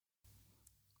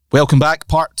 Welcome back.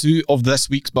 Part 2 of this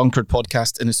week's Bunkered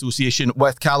podcast in association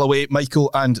with Callaway. Michael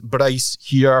and Bryce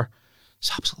here. It's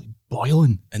absolutely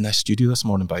boiling in this studio this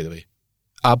morning, by the way.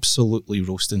 Absolutely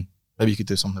roasting. Maybe you could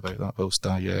do something about that whilst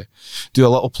I do a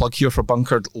little plug here for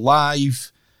Bunkered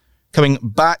Live. Coming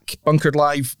back, Bunkered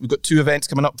Live, we've got 2 events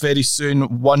coming up very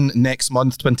soon. One next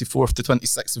month, 24th to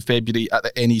 26th of February at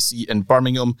the NEC in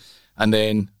Birmingham. And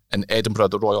then in Edinburgh,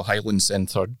 the Royal Highland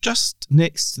Centre, just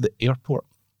next to the airport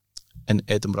in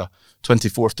Edinburgh,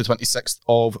 24th to 26th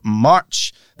of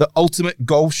March. The ultimate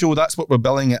golf show, that's what we're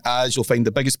billing it as. You'll find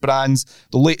the biggest brands,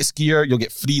 the latest gear, you'll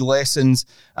get free lessons,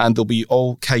 and there'll be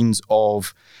all kinds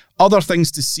of other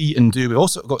things to see and do. We've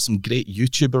also got some great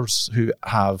YouTubers who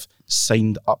have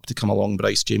signed up to come along.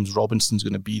 Bryce James Robinson's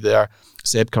going to be there.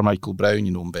 Seb Carmichael Brown,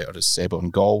 you know him better as Seb on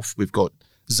Golf. We've got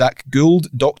Zach Gould,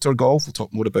 Dr. Golf. We'll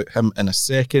talk more about him in a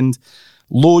second.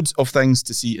 Loads of things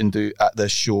to see and do at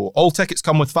this show. All tickets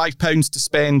come with £5 to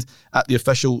spend at the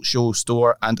official show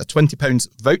store and a £20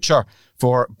 voucher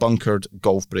for bunkered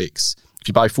golf breaks. If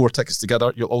you buy 4 tickets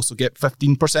together, you'll also get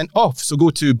 15% off. So go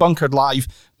to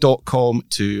bunkeredlive.com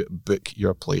to book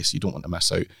your place. You don't want to miss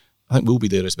out. I think we'll be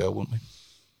there as well, won't we?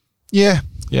 Yeah.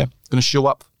 Yeah. Going to show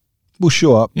up. We'll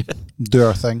show up. Do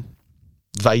our thing.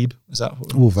 Vibe. Is that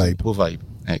what we'll vibe? We'll vibe.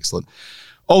 Excellent.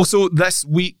 Also,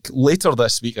 later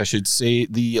this week, I should say,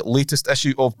 the latest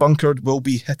issue of Bunkered will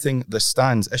be hitting the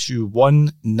stands. Issue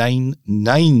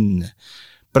 199.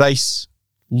 Bryce,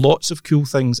 lots of cool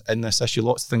things in this issue,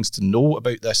 lots of things to know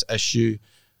about this issue.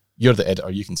 You're the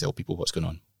editor, you can tell people what's going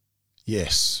on.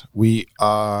 Yes, we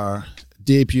are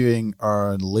debuting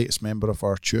our latest member of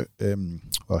our,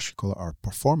 I should call it our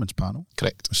performance panel.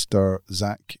 Correct. Mr.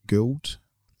 Zach Gould.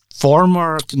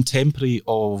 Former contemporary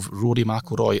of Rory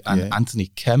McIlroy and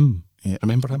Anthony Kim. Yeah.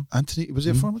 Remember him? Anthony, was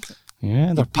he a former?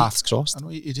 Yeah, their paths crossed. I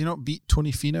know, did he not beat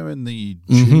Tony Finau in the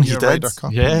Junior Ryder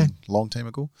Cup? Yeah. A long time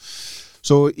ago.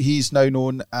 So he's now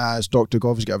known as Dr.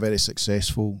 Golf. He's got a very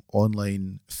successful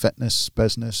online fitness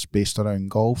business based around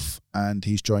golf, and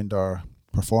he's joined our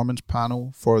performance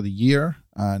panel for the year,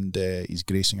 and he's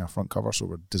gracing our front cover. So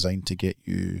we're designed to get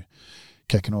you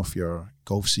kicking off your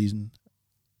golf season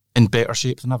in better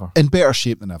shape than ever. In better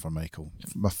shape than ever, Michael,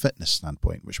 from a fitness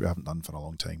standpoint, which we haven't done for a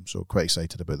long time. So quite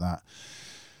excited about that.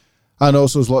 And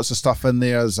also there's lots of stuff in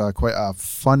there. There's quite a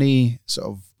funny sort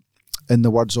of, in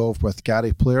the words of, with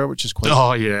Gary Player, which is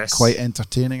quite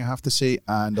entertaining, I have to say.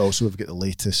 And also we've got the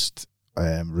latest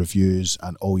reviews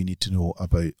and all you need to know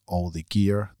about all the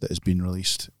gear that has been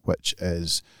released, which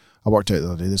is, I worked out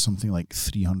the other day, there's something like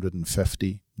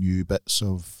 350 new bits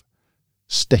of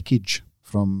stickage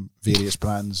from various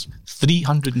brands.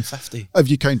 350? If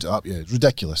you count it up, yeah, it's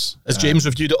ridiculous. Has James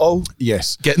reviewed it all?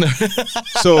 Yes. Getting there.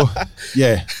 So,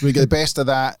 yeah, we get the best of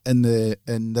that in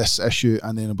this issue,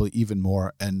 and then there'll be even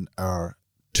more in our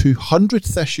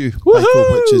 200th issue, Michael,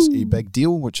 which is a big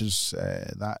deal, which is,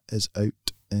 that is out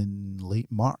in late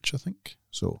March, I think.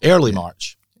 So early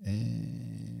March.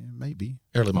 Might be.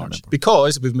 Early March.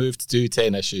 Because we've moved to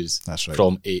 10 issues. That's right.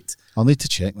 From 8. I'll need to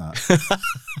check that.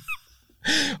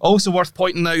 Also worth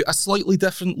pointing out, a slightly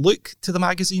different look to the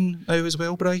magazine now as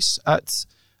well, Bryce, at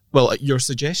your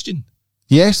suggestion.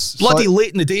 Yes. Bloody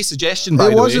late in the day suggestion, by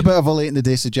the way. It was a bit of a late in the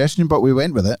day suggestion, but we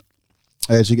went with it.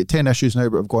 So you get 10 issues now,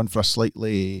 but we've gone for a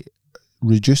slightly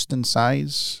reduced in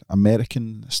size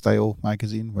American style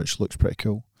magazine, which looks pretty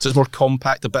cool. So it's more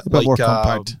compact, a bit like more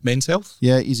compact. Men's Health?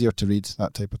 Yeah, easier to read,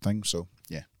 that type of thing. So,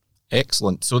 yeah.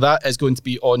 Excellent. So that is going to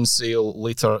be on sale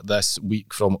later this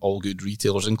week from all good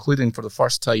retailers, including for the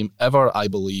first time ever, I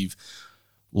believe,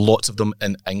 lots of them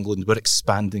in England. We're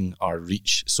expanding our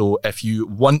reach. So if you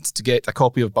want to get a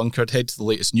copy of Bunkered, head to the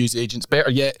latest news agents.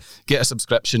 Better yet, get a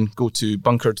subscription. Go to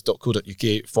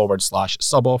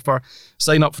bunkered.co.uk/sub offer.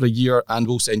 Sign up for a year and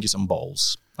we'll send you some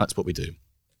balls. That's what we do.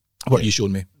 What are you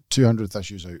showing me? 200th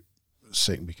issues out,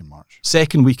 second week in March.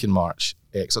 Second week in March.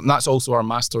 Excellent. And that's also our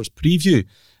Masters Preview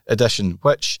edition,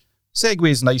 which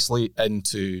segues nicely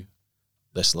into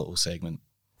this little segment.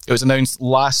 It was announced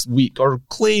last week, or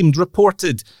claimed,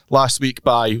 reported last week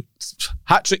by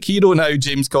hat-trick hero now,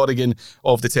 James Corrigan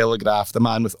of The Telegraph, the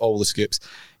man with all the scoops.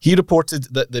 He reported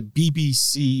that the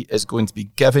BBC is going to be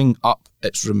giving up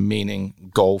its remaining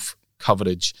golf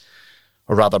coverage,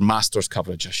 or rather Masters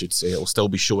coverage, I should say. It'll still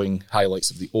be showing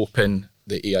highlights of the Open,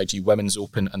 the AIG Women's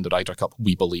Open and the Ryder Cup,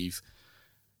 we believe.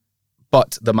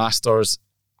 But the Masters,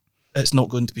 it's not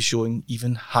going to be showing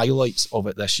even highlights of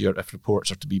it this year, if reports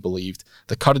are to be believed.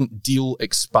 The current deal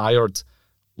expired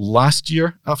last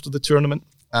year after the tournament,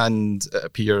 and it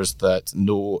appears that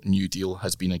no new deal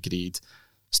has been agreed.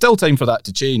 Still time for that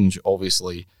to change,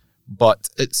 obviously, but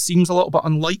it seems a little bit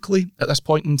unlikely at this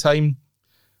point in time.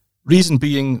 Reason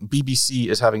being, BBC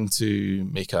is having to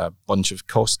make a bunch of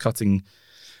cost-cutting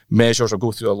measures, or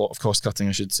go through a lot of cost-cutting,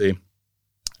 I should say.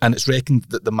 And it's reckoned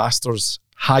that the Masters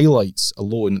highlights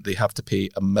alone, they have to pay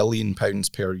 £1 million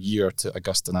per year to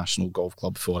Augusta National Golf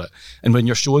Club for it. And when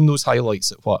you're showing those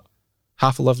highlights at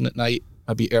 11:30 at night,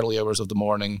 maybe early hours of the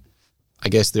morning, I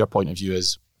guess their point of view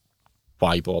is,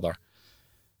 why bother?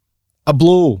 A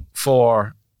blow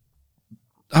for,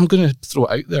 I'm going to throw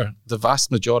it out there, the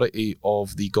vast majority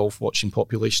of the golf watching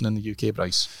population in the UK,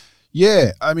 Bryce.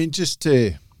 Yeah, I mean, just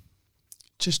to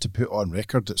put on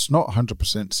record, it's not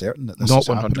 100% certain that this is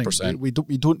happening. 100%. We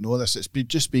don't know this. It's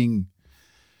just being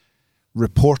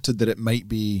reported that it might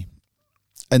be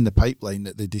in the pipeline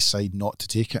that they decide not to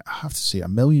take it. I have to say,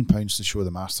 £1 million to show the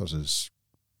Masters is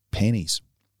pennies.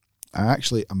 I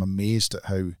actually am amazed at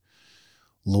how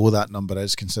low that number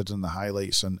is, considering the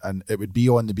highlights, and it would be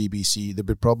on the BBC. They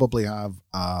would probably have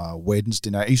a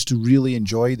Wednesday night. I used to really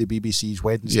enjoy the BBC's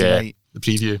Wednesday night. The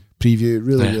preview.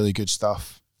 Really good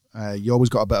stuff. You always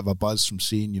got a bit of a buzz from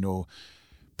seeing,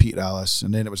 Peter Ellis,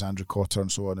 and then it was Andrew Cotter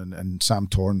and so on, and Sam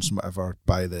Torrance and whatever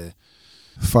by the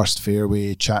first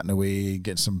fairway, chatting away,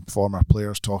 getting some former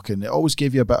players talking. It always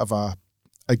gave you a bit of a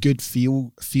good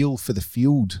feel for the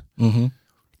field. Mm-hmm.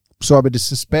 So I would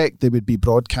suspect they would be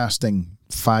broadcasting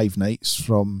 5 nights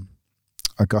from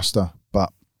Augusta,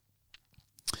 but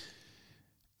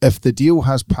if the deal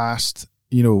has passed,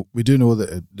 we do know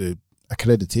that the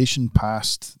accreditation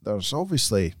passed. There's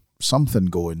obviously something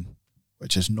going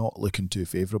which is not looking too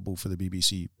favourable for the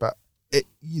BBC, but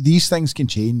these things can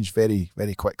change very,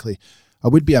 very quickly. I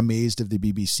would be amazed if the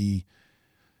BBC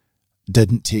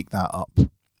didn't take that up,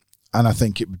 and I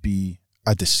think it would be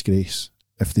a disgrace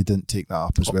if they didn't take that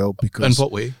up as well, because in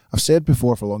what way? I've said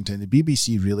before for a long time, the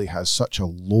BBC really has such a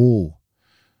low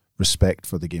respect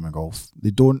for the game of golf.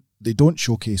 They don't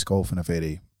showcase golf in a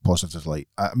very positive light.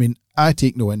 I mean, I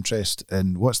take no interest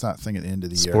in, what's that thing at the end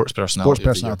of the year? Sports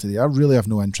personality of the year. I really have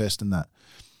no interest in that.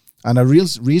 And a real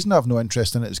reason I have no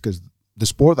interest in it is because the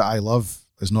sport that I love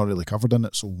is not really covered in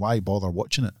it, so why bother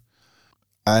watching it?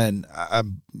 And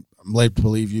I'm led to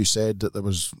believe you said that there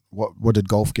was, what did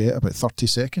golf get? About 30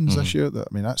 seconds this year? I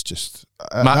mean, that's just...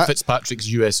 Matt Fitzpatrick's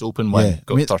US Open win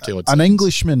got 30 odd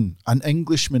seconds. An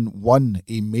Englishman won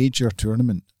a major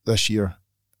tournament this year,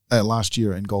 last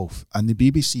year in golf, and the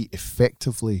BBC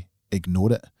effectively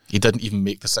ignored it. He didn't even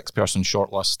make the 6-person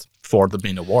shortlist for the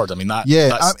main award. I mean,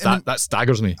 that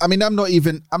staggers me. I mean, I'm not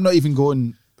even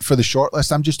going for the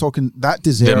shortlist. I'm just talking that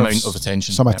deserves the amount of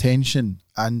attention, attention,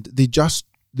 and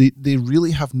they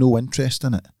really have no interest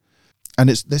in it. And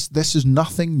it's this is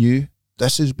nothing new.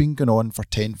 This has been going on for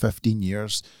 10, 15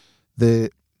 years.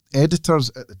 The editors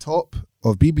at the top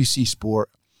of BBC Sport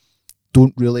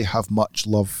don't really have much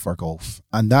love for golf,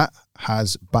 and that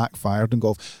has backfired in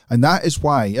golf. And that is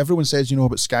why everyone says,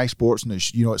 about Sky Sports, and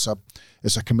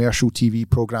it's a commercial TV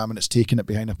program, and it's taking it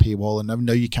behind a paywall, and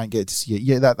now you can't get to see it.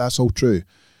 Yeah, that's all true.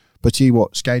 But tell you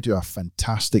what, Sky do a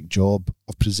fantastic job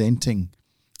of presenting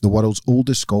the world's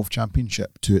oldest golf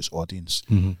championship to its audience.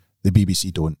 Mm-hmm. The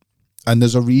BBC don't, and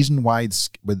there's a reason why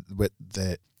with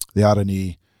the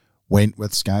R&A went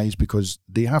with Sky's, because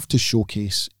they have to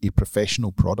showcase a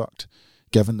professional product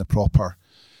given the proper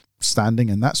standing,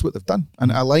 and that's what they've done,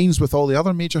 and it aligns with all the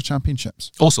other major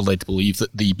championships. Also led to believe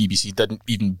that the BBC didn't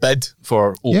even bid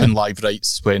for open live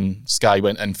rights when Sky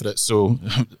went in for it, so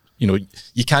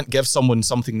you can't give someone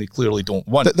something they clearly don't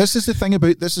want. This is the thing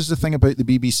about the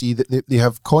BBC, that they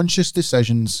have conscious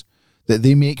decisions that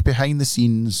they make behind the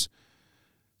scenes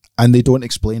and they don't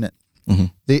explain it.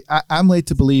 I'm led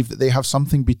to believe that they have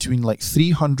something between like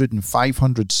 300 and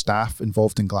 500 staff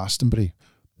involved in Glastonbury,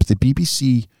 but the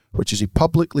BBC, which is a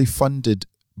publicly funded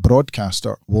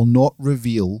broadcaster, will not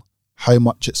reveal how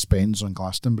much it spends on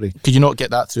Glastonbury. Could you not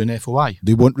get that through an FOI?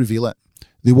 They won't reveal it.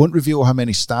 They won't reveal how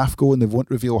many staff go, and they won't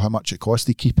reveal how much it costs.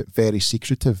 They keep it very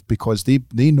secretive because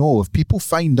they know if people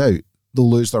find out, they'll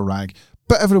lose their rag.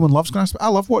 But everyone loves Glastonbury. I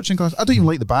love watching Glastonbury. I don't even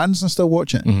like the bands and I still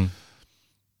watch it.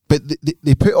 But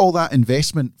they put all that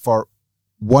investment for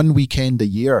one weekend a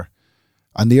year,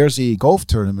 and there's a golf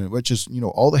tournament, which is,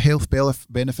 all the health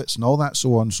benefits and all that,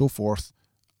 so on and so forth,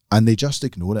 and they just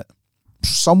ignore it.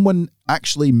 Someone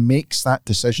actually makes that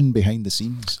decision behind the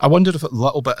scenes. I wonder if a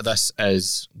little bit of this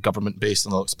is government-based,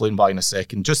 and I'll explain why in a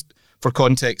second. Just for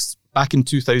context, back in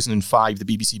 2005, the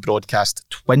BBC broadcast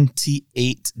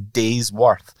 28 days'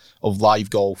 worth of live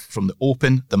golf from the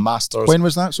Open, the Masters. When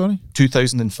was that, sorry?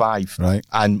 2005. Right.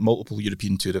 And multiple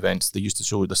European Tour events. They used to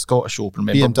show the Scottish Open.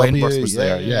 Remember, BMW, Wentworth was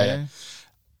there. Yeah.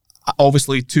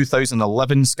 Obviously,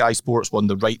 2011, Sky Sports won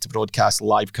the right to broadcast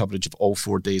live coverage of all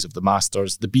 4 days of the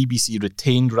Masters. The BBC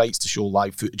retained rights to show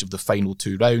live footage of the final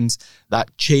 2 rounds.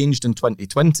 That changed in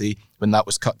 2020 when that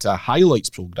was cut to a highlights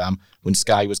programme, when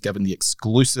Sky was given the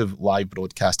exclusive live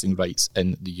broadcasting rights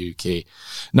in the UK.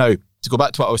 Now, to go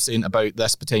back to what I was saying about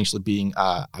this potentially being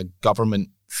a government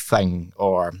thing,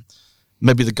 or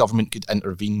maybe the government could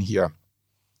intervene here.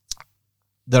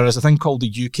 There is a thing called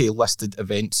the UK Listed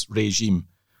Events Regime,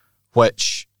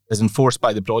 which is enforced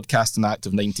by the Broadcasting Act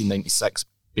of 1996,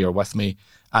 bear with me,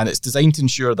 and it's designed to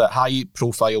ensure that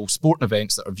high-profile sporting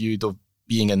events that are viewed of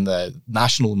being in the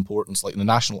national importance, like in the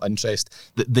national interest,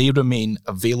 that they remain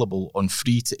available on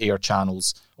free-to-air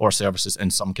channels or services in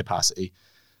some capacity.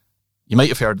 You might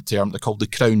have heard the term, they're called the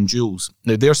Crown Jewels.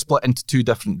 Now, they're split into 2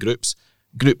 different groups.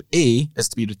 Group A is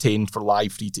to be retained for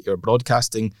live free-to-air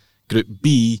broadcasting. Group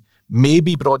B may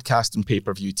be broadcast on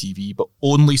pay-per-view TV, but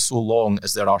only so long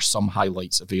as there are some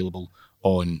highlights available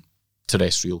on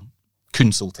terrestrial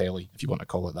console telly, if you want to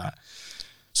call it that.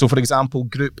 So, for example,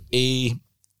 Group A,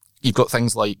 you've got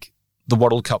things like the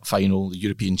World Cup final, the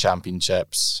European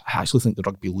Championships. I actually think the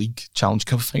Rugby League Challenge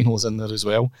Cup final is in there as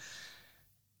well.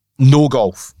 No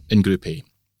golf in Group A.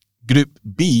 Group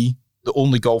B, the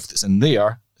only golf that's in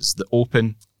there is the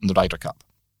Open and the Ryder Cup.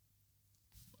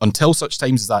 Until such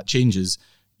times as that changes,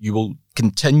 you will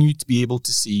continue to be able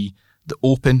to see the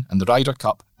Open and the Ryder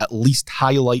Cup, at least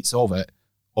highlights of it,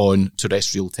 on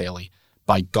terrestrial telly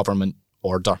by government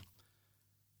order.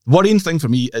 The worrying thing for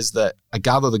me is that I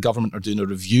gather the government are doing a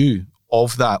review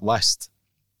of that list.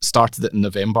 Started it in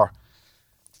November.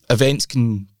 Events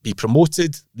can be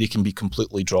promoted, they can be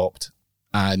completely dropped.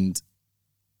 And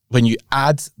when you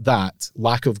add that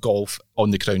lack of golf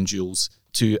on the Crown Jewels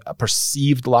to a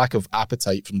perceived lack of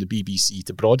appetite from the BBC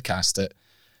to broadcast it,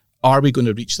 are we going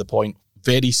to reach the point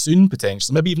very soon,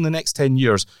 potentially, maybe even the next 10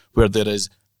 years, where there is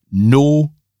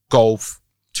no golf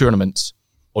tournaments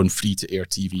on free-to-air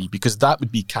TV? Because that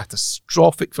would be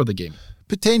catastrophic for the game.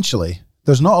 Potentially.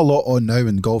 There's not a lot on now,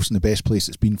 and golf's in the best place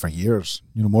it's been for years.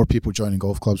 More people joining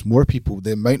golf clubs, more people.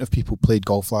 The amount of people played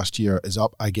golf last year is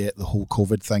up. I get the whole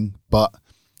COVID thing, but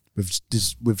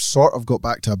we've sort of got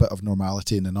back to a bit of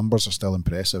normality, and the numbers are still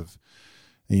impressive.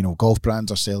 Golf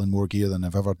brands are selling more gear than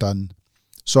they've ever done.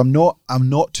 So I'm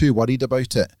not too worried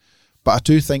about it. But I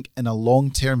do think in a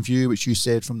long-term view, which you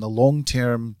said, from the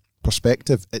long-term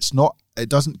perspective, it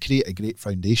doesn't create a great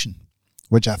foundation,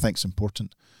 which I think is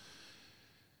important.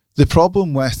 The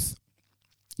problem with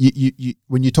you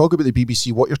when you talk about the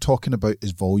BBC, what you're talking about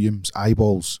is volumes,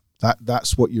 eyeballs.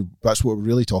 That's what we're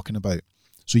really talking about.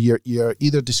 So you're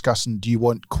either discussing, do you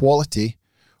want quality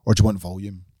or do you want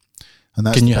volume? And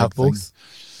that's Can you have both?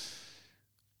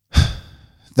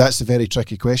 That's a very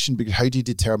tricky question, because how do you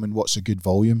determine what's a good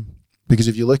volume? Because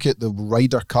if you look at the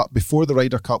Ryder Cup, before the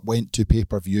Ryder Cup went to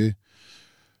pay-per-view,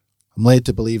 I'm led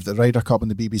to believe that Ryder Cup on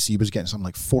the BBC was getting something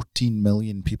like 14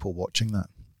 million people watching that.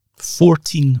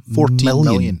 14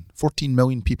 million? 14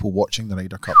 million people watching the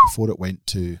Ryder Cup before it went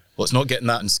to... Well, it's not getting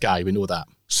that in Sky, we know that.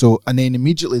 So, and then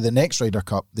immediately the next Ryder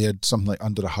Cup, they had something like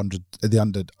under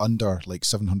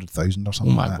 700,000 or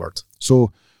something like that. Oh my word.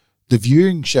 So the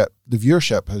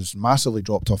viewership has massively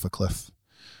dropped off a cliff.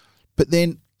 But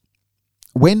then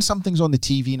when something's on the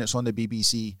TV and it's on the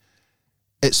BBC,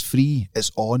 it's free,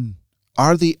 it's on.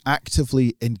 Are they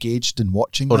actively engaged in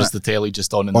watching or that? is the telly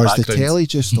just on in the Or background? is the telly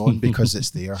just on because it's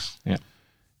there? Yeah.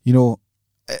 You know,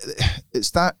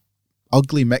 it's that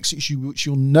ugly mix which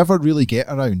you'll never really get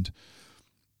around.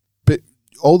 But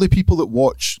all the people that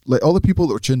watch, like all the people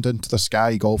that were tuned into the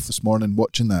Sky Golf this morning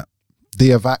watching that,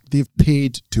 they've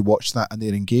paid to watch that and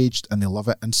they're engaged and they love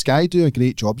it. And Sky do a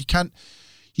great job. You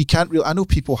can't really. I know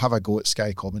people have a go at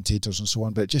Sky commentators and so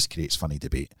on, but it just creates funny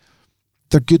debate.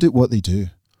 They're good at what they do.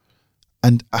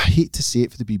 And I hate to say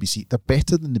it for the BBC, they're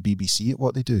better than the BBC at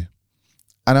what they do.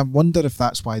 And I wonder if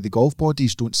that's why the golf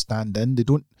bodies don't stand in.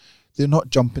 They're not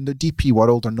jumping. The DP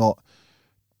World are not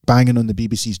banging on the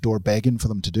BBC's door begging for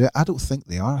them to do it. I don't think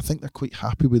they are. I think they're quite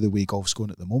happy with the way golf's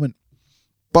going at the moment.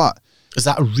 But is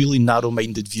that a really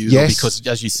narrow-minded view? Yes. Though? Because,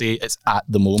 as you say, it's at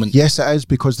the moment. Yes, it is,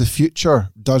 because the future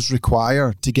does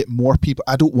require to get more people.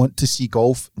 I don't want to see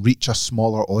golf reach a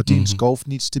smaller audience. Mm-hmm. Golf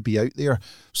needs to be out there. I've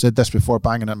said this before,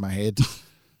 banging in my head.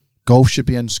 Golf should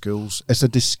be in schools. It's a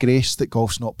disgrace that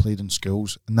golf's not played in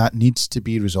schools, and that needs to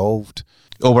be resolved.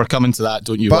 Oh, we're coming to that,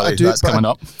 don't you? But That's coming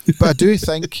up. But I do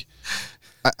think...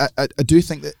 I do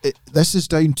think that this is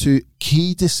down to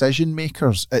key decision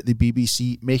makers at the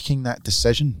BBC making that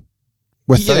decision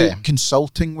without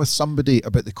consulting with somebody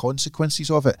about the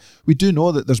consequences of it. We do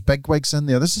know that there's bigwigs in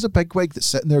there. This is a bigwig that's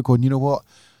sitting there going, you know what,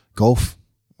 golf,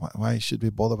 why should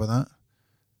we bother with that?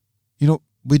 You know,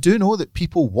 we do know that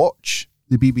people watch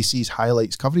the BBC's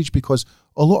highlights coverage because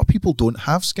a lot of people don't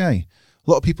have Sky.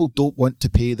 A lot of people don't want to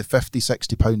pay the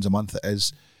 £50-60 a month it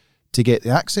is to get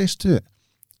the access to it.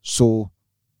 So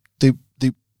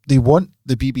they want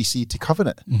the BBC to cover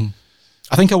it. Mm-hmm.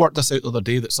 I think I worked this out the other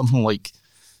day that something like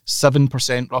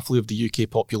 7% roughly of the UK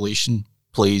population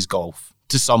plays golf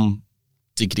to some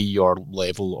degree or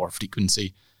level or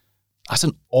frequency. That's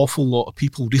an awful lot of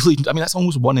people, really. I mean, that's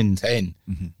almost 1 in 10.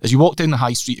 Mm-hmm. As you walk down the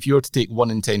high street, if you were to take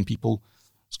 1 in 10 people,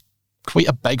 it's quite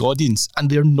a big audience, and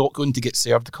they're not going to get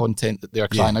served the content that they're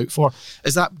crying out for.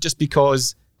 Is that just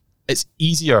because it's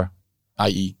easier,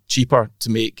 i.e. cheaper, to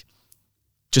make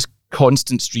just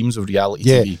constant streams of reality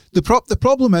TV? The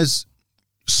problem is,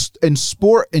 in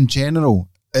sport in general,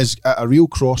 is at a real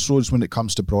crossroads when it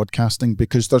comes to broadcasting,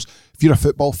 because if you're a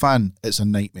football fan, it's a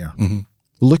nightmare. Mm-hmm.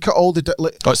 Look at all the...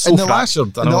 it's so in the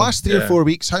last 3 or 4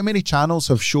 weeks, how many channels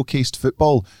have showcased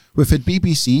football? We've had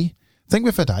BBC. I think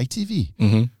we've had ITV.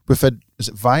 Mm-hmm. We've had, is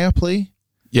it Viaplay?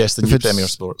 Yes, the new Premier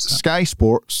Sports. Sky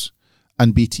Sports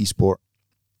and BT Sport.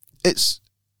 It's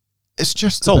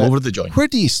just... It's all over the joint. Where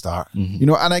do you start? Mm-hmm. You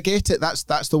know, and I get it.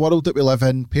 That's the world that we live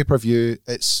in. Pay-per-view.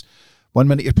 It's 1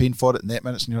 minute you're paying for it, net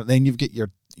minutes, and then you've got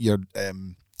your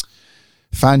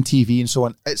fan TV and so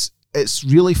on. It's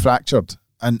really fractured,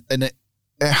 and it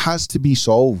has to be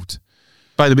solved.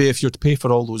 By the way, if you're to pay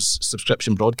for all those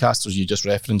subscription broadcasters you just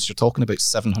referenced, you're talking about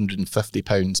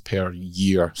 £750 per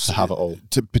year to have it all.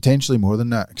 To potentially more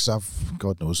than that, because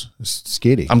God knows, it's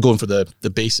scary. I'm going for the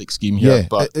basic scheme here,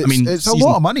 but I mean, it's a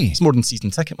lot of money. It's more than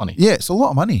season ticket money. Yeah, it's a lot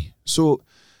of money. So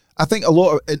I think a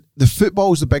lot of the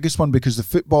football is the biggest one, because the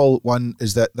football one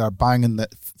is that they're banging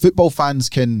that football fans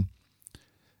can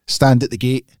stand at the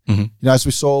gate. Mm-hmm. You know, as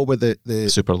we saw with the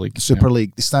Super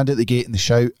League. They stand at the gate and they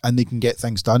shout and they can get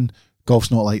things done.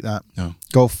 Golf's not like that. No.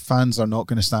 Golf fans are not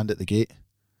going to stand at the gate.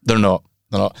 They're not.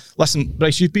 Listen,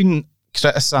 Bryce, you've been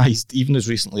criticised even as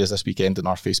recently as this weekend on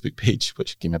our Facebook page,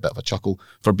 which gave me a bit of a chuckle,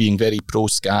 for being very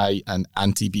pro-Sky and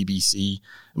anti-BBC.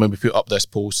 And when we put up this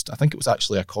post, I think it was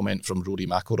actually a comment from Rory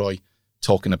McIlroy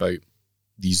talking about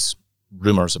these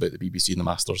rumours about the BBC and the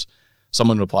Masters.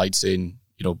 Someone replied saying,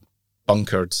 you know,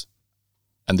 Bunkered,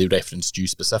 and they referenced you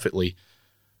specifically,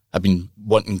 have been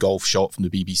wanting golf shot from the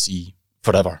BBC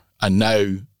forever, and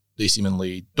now they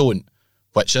seemingly don't.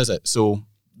 Which is it? So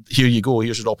here you go.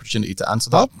 Here's your opportunity to answer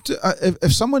that.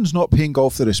 If someone's not paying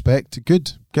golf the respect,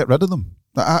 good, get rid of them.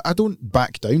 I don't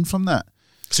back down from that.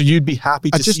 So you'd be happy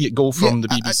to see it go from the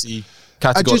BBC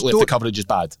categorically if the coverage is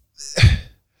bad?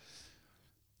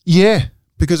 Yeah,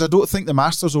 because I don't think the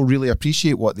Masters will really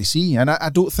appreciate what they see, and I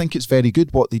don't think it's very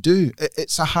good what they do.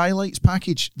 It's a highlights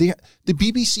package. The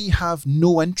BBC have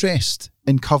no interest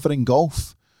in covering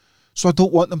golf, so I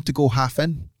don't want them to go half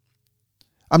in.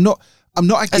 I'm not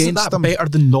against them. Isn't that better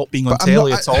than not being on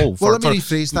telly at all? Well, let me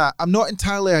rephrase that. I'm not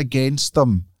entirely against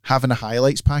them having a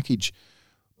highlights package,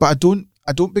 but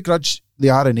I don't begrudge the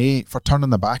R&A for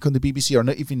turning their back on the BBC or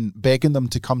not even begging them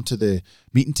to come to the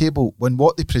meeting table when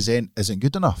what they present isn't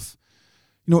good enough.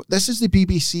 You know, this is the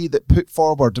BBC that put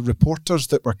forward the reporters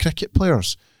that were cricket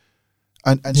players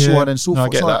and so on and so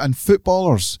forth, and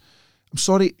footballers. I'm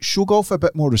sorry, show golf a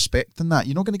bit more respect than that.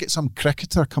 You're not going to get some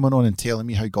cricketer coming on and telling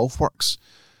me how golf works.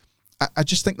 I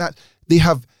just think that they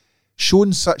have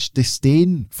shown such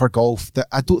disdain for golf that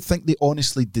I don't think they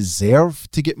honestly deserve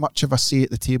to get much of a say at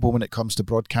the table when it comes to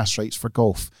broadcast rights for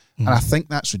golf. And I think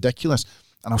that's ridiculous.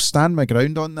 And I'll stand my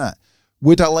ground on that.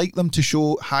 Would I like them to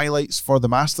show highlights for the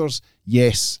Masters?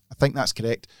 Yes, I think that's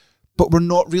correct. But we're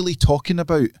not really talking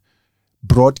about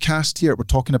broadcast here. We're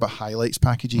talking about highlights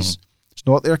packages. It's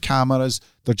not their cameras.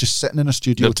 They're just sitting in a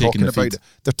studio talking about it.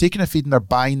 They're taking a feed and they're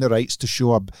buying the rights to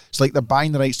show up. It's like they're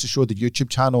buying the rights to show the YouTube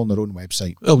channel on their own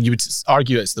website. Well, you would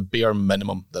argue it's the bare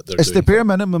minimum that they're doing. It's the bare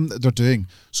minimum that they're doing.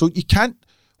 So you can't,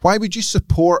 why would you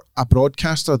support a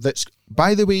broadcaster that's,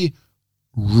 by the way,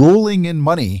 rolling in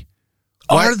money?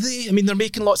 Are they? I mean, they're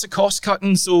making lots of cost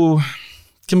cutting, so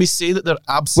can we say that they're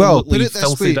absolutely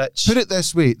filthy rich? Put it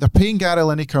this way, they're paying Gary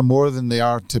Lineker more than they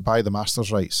are to buy the Masters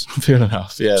rights. Fair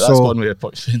enough, yeah, that's one way of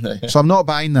putting it. Yeah. So I'm not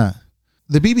buying that.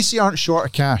 The BBC aren't short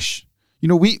of cash. You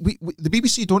know, we the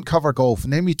BBC don't cover golf,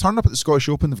 and then we turn up at the Scottish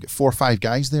Open, they've got 4 or 5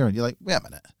 guys there, and you're like, wait a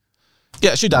minute.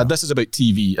 Yeah, I should add, this is about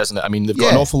TV, isn't it? I mean, they've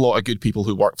got an awful lot of good people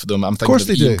who work for them. I'm thinking of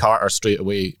Ian Carter straight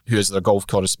away, who is their golf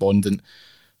correspondent,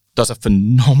 does a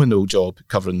phenomenal job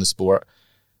covering the sport.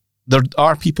 There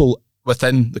are people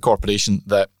within the corporation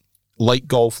that like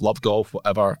golf, love golf,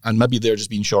 whatever, and maybe they're just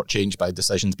being shortchanged by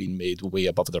decisions being made way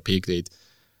above their pay grade.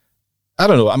 I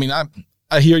don't know. I mean,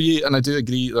 I hear you, and I do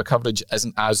agree their coverage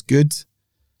isn't as good.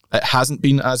 It hasn't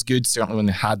been as good. Certainly when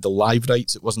they had the live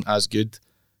rights, it wasn't as good.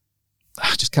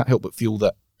 I just can't help but feel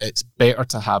that it's better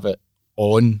to have it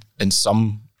on in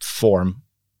some form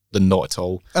than not at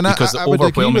all. And because the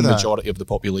overwhelming majority of the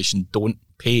population don't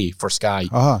pay for Sky.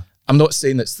 I'm not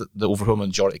saying it's the overwhelming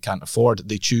majority can't afford it.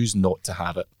 They choose not to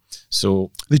have it.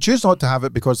 So they choose not to have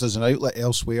it because there's an outlet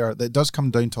elsewhere that does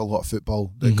come down to a lot of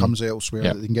football that comes elsewhere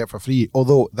that they can get for free.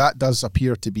 Although that does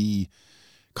appear to be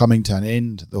coming to an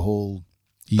end, the whole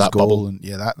goal.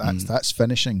 And that's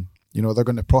finishing. You know, they're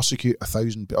going to prosecute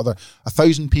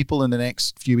 1,000 people in the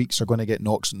next few weeks are going to get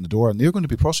knocks on the door, and they're going to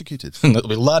be prosecuted. It'll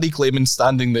be Larry Clayman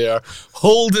standing there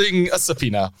holding a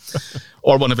subpoena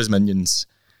or one of his minions.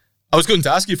 I was going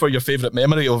to ask you for your favourite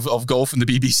memory of golf in the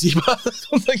BBC, but I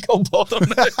don't think I'll bother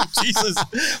now.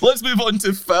 Jesus. Let's move on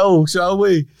to Phil, shall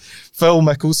we? Phil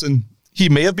Mickelson. He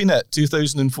may have been at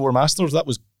 2004 Masters. That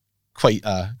was quite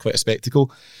a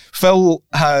spectacle. Phil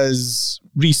has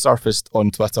resurfaced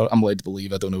on Twitter. I'm led to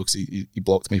believe, I don't know, because he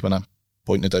blocked me when I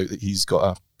pointed out that he's got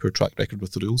a poor track record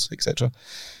with the rules, etc.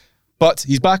 But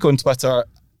he's back on Twitter.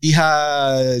 He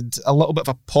had a little bit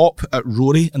of a pop at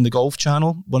Rory in the Golf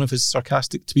Channel, one of his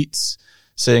sarcastic tweets,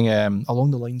 saying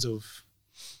along the lines of,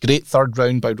 great third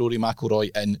round by Rory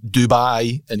McIlroy in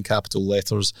Dubai, in capital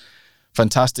letters.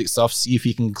 Fantastic stuff. See if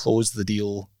he can close the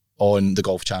deal on the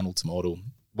Golf Channel tomorrow.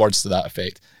 Words to that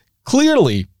effect.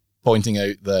 Clearly pointing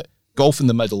out that golf in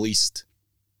the Middle East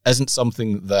isn't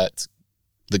something that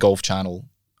the Golf Channel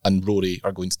and Rory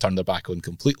are going to turn their back on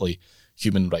completely.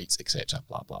 Human rights, etc.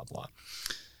 Blah, blah, blah.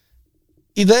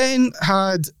 He then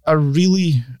had a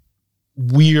really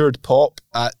weird pop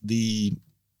at the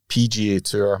PGA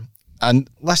Tour. And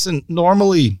listen,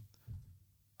 normally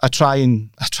I try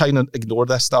and ignore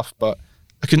this stuff, but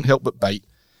I couldn't help but bite.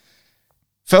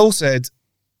 Phil said,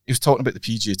 he was talking about the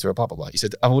PGA Tour, blah, blah, blah. He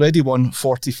said, I've already won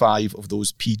 45 of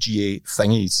those PGA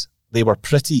thingies. They were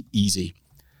pretty easy.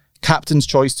 Captain's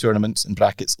Choice tournaments, in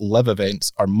brackets, live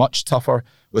events, are much tougher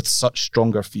with such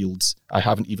stronger fields. I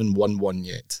haven't even won one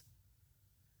yet.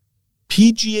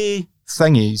 PGA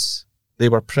thingies, they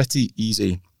were pretty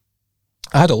easy.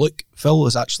 I had a look. Phil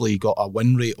has actually got a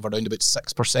win rate of around about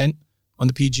 6% on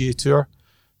the PGA Tour.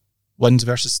 Wins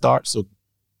versus starts, so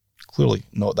clearly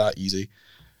not that easy.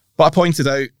 But I pointed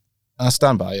out, and I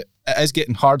stand by it, it is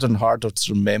getting harder and harder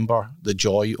to remember the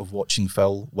joy of watching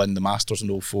Phil win the Masters in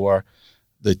 2004,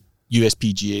 the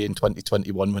USPGA in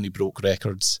 2021 when he broke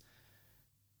records.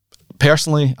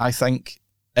 Personally, I think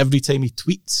every time he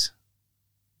tweets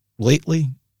lately,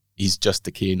 he's just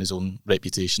decaying his own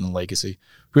reputation and legacy.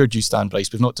 Where do you stand,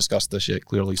 Bryce? We've not discussed this yet,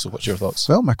 clearly, so what's your thoughts?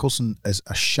 Phil Mickelson is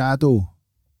a shadow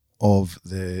of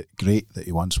the great that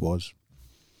he once was.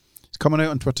 He's coming out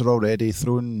on Twitter already,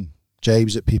 throwing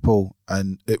jibes at people,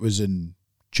 and it was in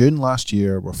June last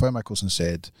year where Phil Mickelson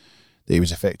said that he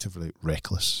was effectively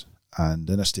reckless. And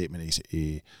in a statement,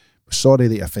 he was sorry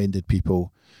that he offended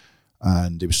people,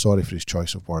 and he was sorry for his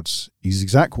choice of words. His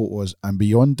exact quote was, "I'm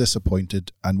beyond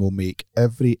disappointed and will make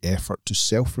every effort to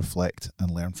self-reflect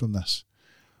and learn from this."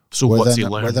 So what's he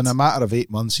learned? Within a matter of 8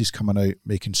 months, he's coming out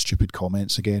making stupid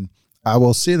comments again. I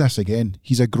will say this again,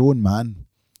 he's a grown man.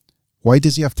 Why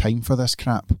does he have time for this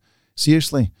crap?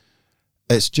 Seriously,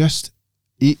 it's just,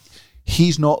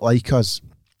 he's not like us.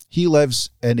 He lives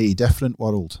in a different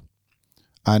world,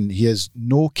 and he has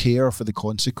no care for the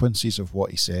consequences of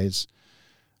what he says.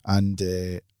 And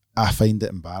I find it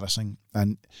embarrassing.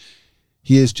 And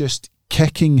he is just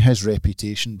kicking his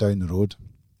reputation down the road.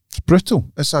 It's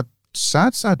brutal. It's a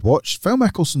sad watch. Phil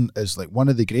Mickelson is like one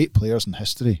of the great players in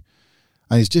history.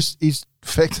 And he's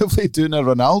effectively doing a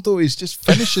Ronaldo. He's just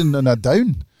finishing on a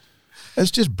down.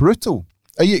 It's just brutal.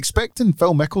 Are you expecting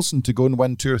Phil Mickelson to go and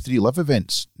win 2 or 3 live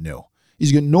events? No.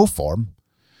 He's got no form.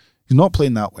 He's not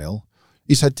playing that well.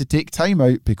 He's had to take time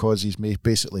out because he's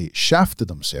basically shafted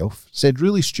himself, said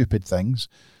really stupid things.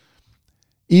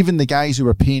 Even the guys who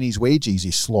were paying his wages,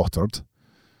 he slaughtered.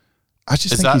 Is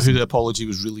that who the apology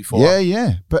was really for?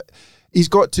 Yeah. But he's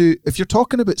got to, if you're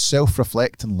talking about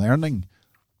self-reflect and learning,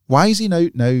 why is he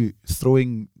now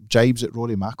throwing jibes at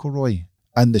Rory McIlroy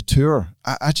and the tour?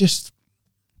 I just...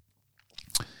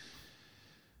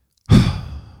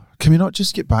 Can we not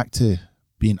just get back to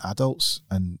being adults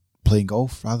and playing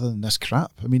golf rather than this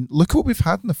crap? I mean, look what we've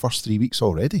had in the first 3 weeks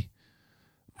already.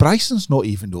 Bryson's not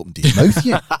even opened his mouth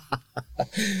yet.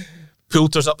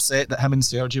 Poulter's upset that him and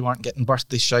Sergio aren't getting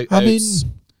birthday shout-outs. I mean,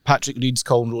 Patrick Reed's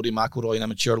calling Rory McIlroy an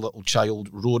immature little child.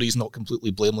 Rory's not completely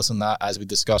blameless in that, as we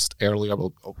discussed earlier.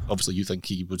 Well, obviously you think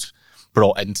he was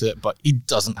brought into it, but he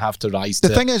doesn't have to rise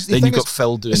to it. Then you've got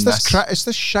Phil doing this. It's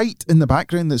this shite in the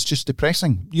background that's just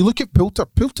depressing. You look at Poulter.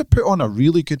 Poulter put on a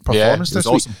really good performance this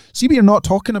week. Awesome. See what you're not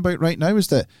talking about right now is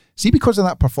that, see, because of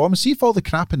that performance, see if all the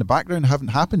crap in the background hadn't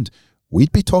happened,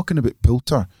 we'd be talking about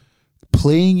Poulter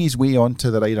playing his way onto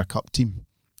the Ryder Cup team.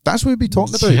 That's what we'd be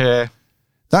talking about. Yeah.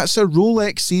 That's a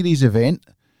Rolex Series event.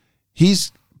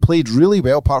 He's played really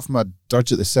well, apart from a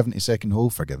dodge at the 72nd hole.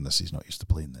 For goodness, he's not used to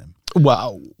playing them.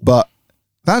 Wow. But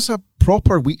that's a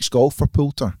proper week's golf for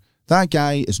Poulter. That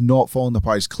guy is not falling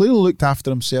apart. He's clearly looked after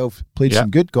himself, played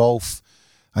some good golf,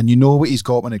 and you know what he's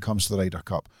got when it comes to the Ryder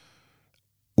Cup.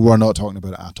 We're not talking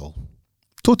about it at all.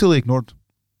 Totally ignored.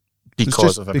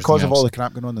 Because of all the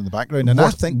crap going on in the background. And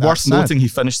I think that's worth noting, he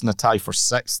finished in a tie for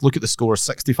 6th. Look at the score,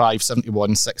 65,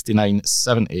 71, 69,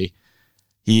 70.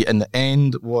 He, in the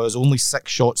end, was only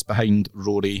 6 shots behind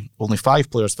Rory. Only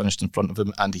 5 players finished in front of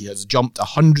him, and he has jumped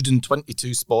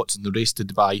 122 spots in the race to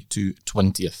Dubai to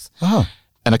 20th.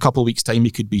 In a couple of weeks' time, he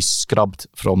could be scrubbed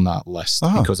from that list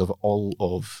because of all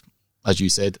of, as you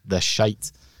said, this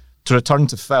shite. To return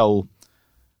to Phil,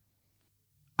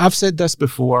 I've said this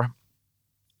before,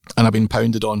 and I've been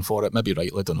pounded on for it, maybe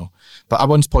rightly, I don't know. But I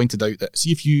once pointed out that,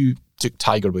 see if you took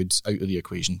Tiger Woods out of the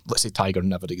equation, let's say Tiger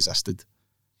never existed,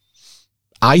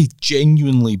 I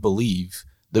genuinely believe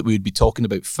that we would be talking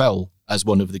about Phil as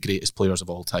one of the greatest players of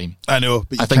all time. I know,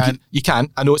 but you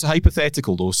can't. I know it's a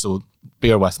hypothetical though, so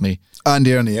bear with me. And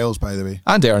Ernie Els, by the way.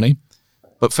 And Ernie.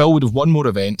 But Phil would have won more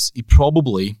events. He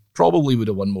probably would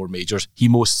have won more majors. He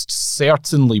most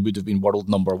certainly would have been world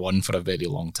number 1 for a very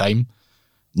long time.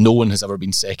 No one has ever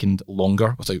been second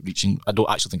longer without reaching, I don't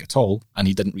actually think at all, and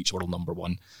he didn't reach world number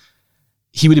 1.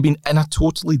 He would have been in a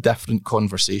totally different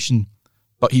conversation,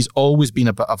 but he's always been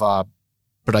a bit of a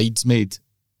bridesmaid.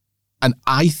 And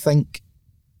I think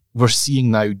we're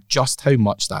seeing now just how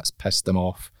much that's pissed him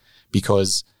off,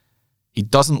 because he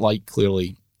doesn't like,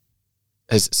 clearly,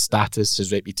 his status,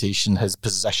 his reputation, his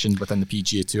position within the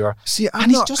PGA Tour. See,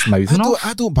 he's just mouthing off.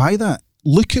 I don't buy that.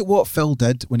 Look at what Phil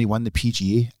did when he won the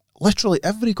PGA. Literally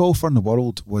every golfer in the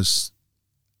world was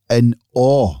in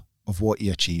awe of what he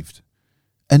achieved.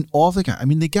 In awe of the guy. I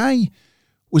mean, the guy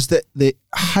was the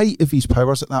height of his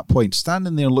powers at that point,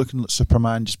 standing there looking like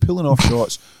Superman, just pulling off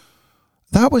shots.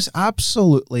 That was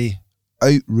absolutely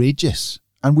outrageous.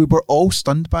 And we were all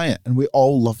stunned by it, and we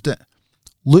all loved it.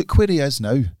 Look where he is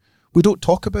now. We don't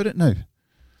talk about it now.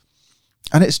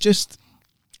 And it's just...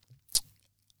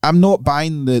 I'm not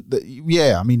buying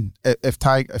I mean, if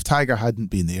Tiger hadn't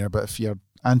been there, but if your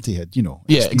auntie had,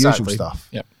 it's the usual stuff.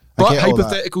 Yeah. But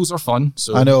hypotheticals are fun.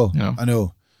 So I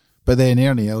know. But then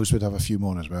Ernie Els would have a few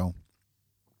more as well.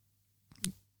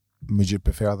 Would you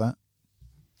prefer that?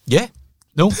 Yeah.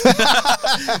 No.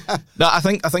 No, I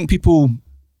think people,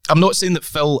 I'm not saying that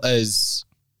Phil is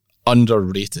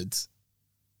underrated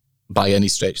by any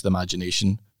stretch of the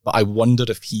imagination, but I wonder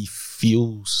if he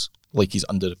feels like he's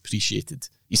underappreciated.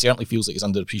 He certainly feels like he's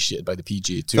underappreciated by the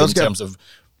PGA Tour in terms of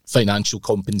financial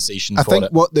compensation for it.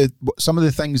 I think some of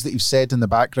the things that you've said in the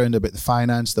background about the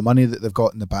finance, the money that they've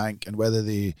got in the bank, and whether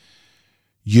they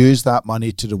use that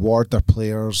money to reward their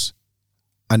players,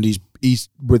 and you've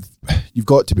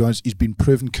got to be honest, he's been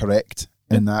proven correct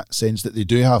in that sense that they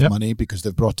do have money because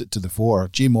they've brought it to the fore.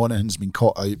 Jay Monahan's been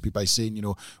caught out by saying,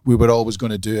 we were always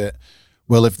going to do it.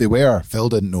 Well, if they were, Phil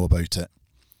didn't know about it.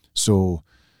 So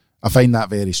I find that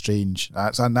very strange.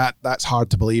 That's hard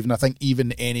to believe. And I think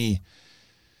even any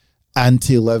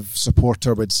anti-Liv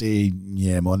supporter would say,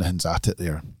 yeah, Monaghan's at it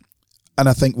there. And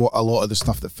I think what a lot of the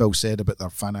stuff that Phil said about their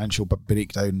financial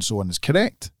breakdown and so on is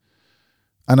correct.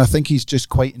 And I think he's just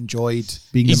quite enjoyed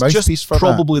being the mouthpiece for that.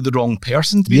 He's probably the wrong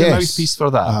person to be the mouthpiece for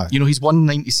that. He's won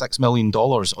 $96 million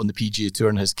on the PGA Tour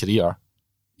in his career.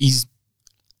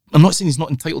 I'm not saying he's not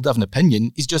entitled to have an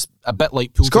opinion. He's just a bit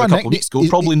like Poole a couple of weeks ago.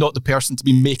 Probably not the person to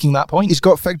be making that point. He's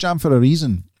got Fig Jam for a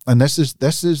reason. And this is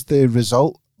the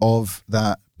result of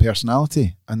that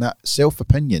personality and that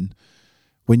self-opinion.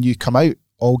 When you come out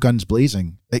all guns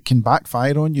blazing, it can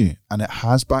backfire on you. And it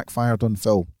has backfired on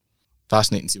Phil.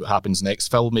 Fascinating to see what happens next.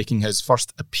 Phil making his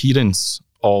first appearance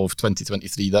of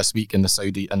 2023 this week in the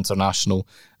Saudi International,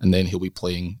 and then he'll be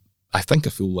playing, I think, a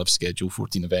full live schedule,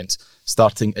 14 events,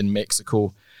 starting in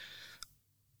Mexico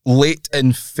late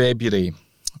in February.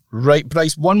 Right,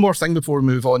 Bryce, one more thing before we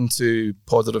move on to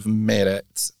positive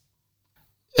merit.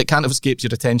 It can't have escaped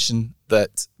your attention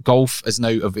that golf is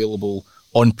now available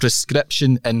on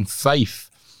prescription in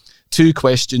Fife. 2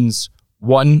 questions.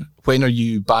 1, when are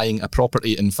you buying a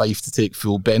property in Fife to take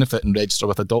full benefit and register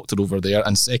with a doctor over there?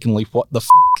 And secondly, what the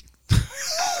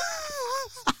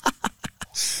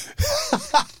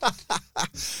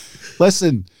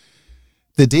Listen,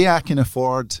 the day I can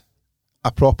afford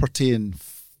a property in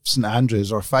St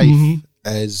Andrews or Fife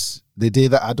is the day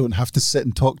that I don't have to sit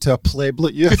and talk to a pleb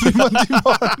like you every Monday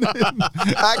morning.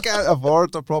 I can't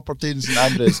afford a property in St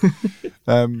Andrews.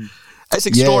 It's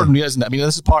extraordinary, isn't it? I mean,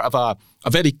 this is part of a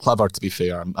very clever, to be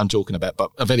fair, I'm joking a bit, but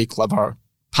a very clever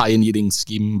pioneering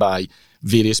scheme by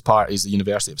various parties. The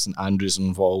University of St Andrews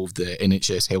involved, the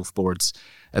NHS health boards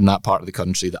in that part of the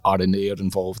country, the RNA are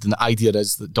involved. And the idea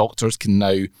is that doctors can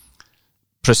now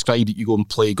prescribe that you go and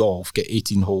play golf, get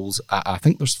 18 holes. I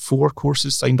think there's 4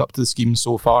 courses signed up to the scheme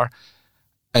so far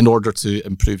in order to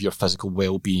improve your physical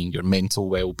well-being, your mental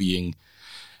well-being.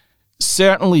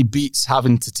 Certainly beats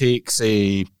having to take,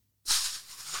 say,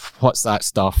 what's that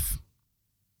stuff?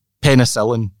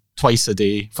 Penicillin twice a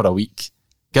day for a week.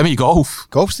 Give me golf.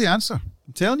 Golf's the answer.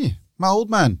 I'm telling you. My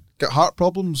old man got heart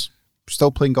problems,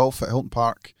 still playing golf at Hilton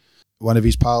Park. One of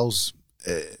his pals,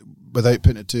 without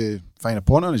putting it too fine a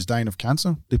point on, is dying of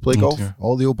cancer. They play golf. Dear.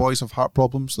 All the old boys have heart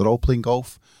problems. They're all playing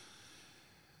golf.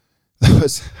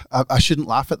 I shouldn't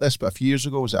laugh at this, but a few years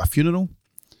ago, was at a funeral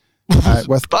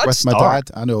with my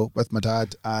dad. I know, with my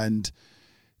dad, and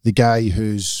the guy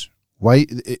whose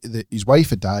his wife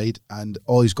had died, and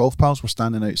all his golf pals were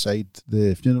standing outside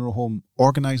the funeral home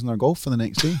organising their golf for the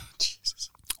next day. Jesus.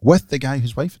 With the guy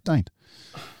whose wife had died.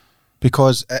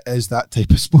 Because it is that type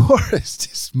of sport. It's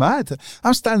just mad.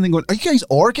 I'm standing going, are you guys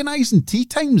organising tea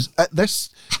times at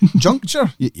this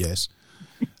juncture? Yes.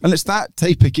 And it's that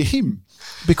type of game.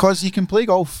 Because you can play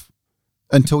golf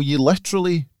until you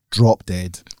literally drop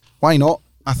dead. Why not?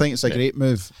 I think it's a great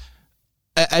move.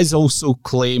 It is also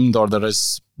claimed, or there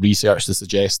is research to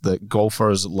suggest, that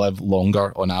golfers live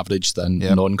longer on average than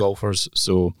non-golfers.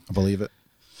 So I believe it.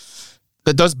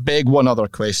 It does beg one other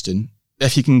question.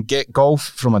 If you can get golf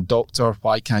from a doctor,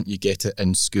 why can't you get it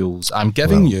in schools? I'm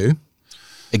giving you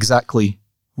exactly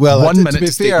 1 minute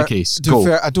to state the case. To be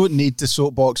fair, I don't need the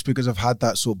soapbox because I've had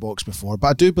that soapbox before. But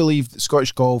I do believe that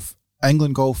Scottish golf,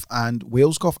 England golf and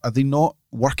Wales golf, are they not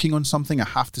working on something? I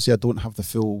have to say I don't have the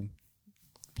full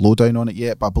lowdown on it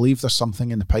yet, but I believe there's something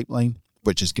in the pipeline,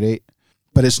 which is great.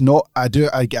 But it's not, I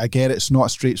get it, it's not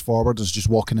as straightforward as just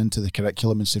walking into the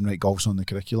curriculum and saying, right, golf's on the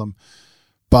curriculum.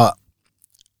 But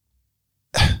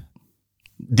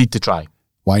need to try.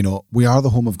 Why not? We are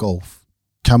the home of golf.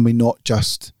 Can we not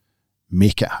just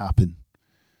make it happen?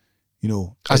 You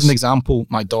know, as an example,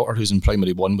 my daughter, who's in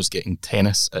primary 1, was getting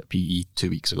tennis at PE 2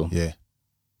 weeks ago. Yeah.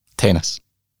 Tennis.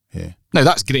 Yeah. Now,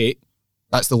 that's great.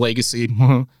 That's the legacy,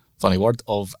 funny word,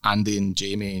 of Andy and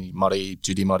Jamie Murray,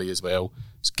 Judy Murray as well.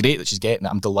 It's great that she's getting it.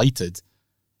 I'm delighted.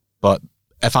 But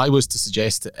if I was to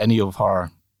suggest to any of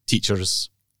her teachers,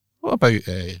 what about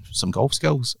some golf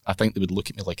skills? I think they would look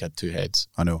at me like I had 2 heads.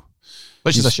 I know.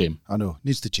 Which is a shame. I know.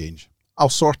 Needs to change. I'll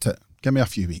sort it. Give me a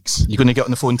few weeks. You're going to get on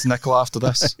the phone to Nicola after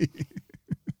this?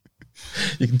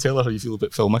 You can tell her how you feel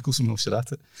about Phil Mickelson while she's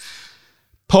at it.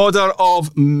 Podder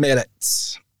of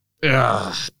merit.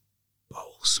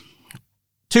 Balls.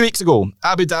 2 weeks ago,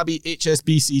 Abu Dhabi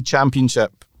HSBC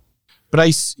Championship.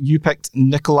 Bryce, you picked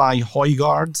Nikolai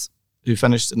Højgaard, who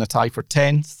finished in a tie for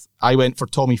 10th. I went for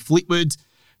Tommy Fleetwood,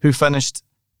 who finished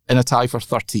in a tie for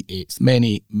 38th.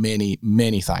 Many, many,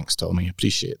 many thanks, Tommy.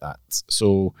 Appreciate that.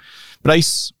 So,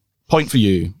 Bryce, point for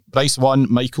you. Bryce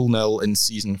won, Michael 0 in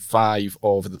season 5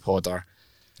 of the Podder.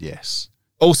 Yes.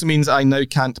 Also means I now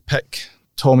can't pick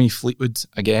Tommy Fleetwood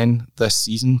again this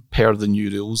season, per the new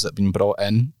rules that have been brought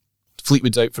in.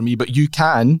 Fleetwood's out for me, but you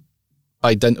can,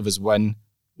 by dint of his win.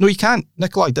 No, you can't.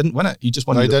 Nikolai didn't win it. He just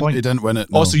won the point. He didn't win it.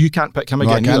 No. Also, you can't pick him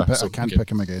again either. I can't pick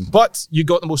him again. But you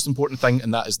got the most important thing,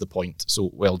 and that is the point.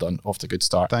 So well done. Off to a good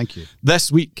start. Thank you.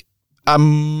 This week,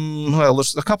 well,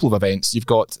 there's a couple of events. You've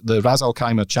got the Ras Al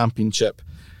Khaimah Championship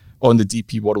on the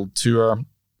DP World Tour.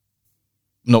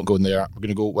 Not going there. We're going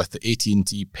to go with the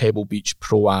AT&T Pebble Beach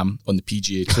Pro-Am on the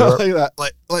PGA Tour. Like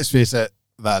that. Let's face it,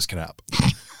 that's crap.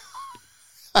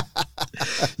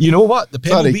 You know what? The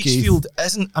Pebble Beach Keith. field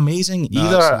isn't amazing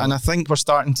either, and I think we're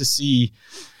starting to see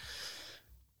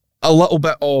a little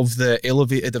bit of the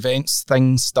elevated events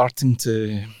things starting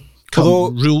to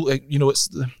rule. You know, it's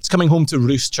coming home to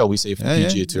roost, shall we say, for the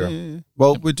PGA Tour. Yeah.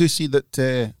 Well, we do see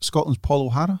that Scotland's Paul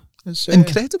O'Hara is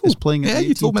incredible. Is playing. Yeah,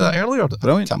 you told me that earlier.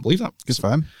 Brilliant. I can't believe that. Good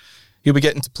for him. He'll be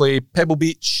getting to play Pebble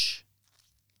Beach,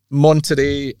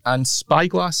 Monterey and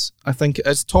Spyglass, I think it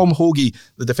is. Tom Hoagie,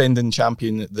 the defending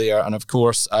champion there. And of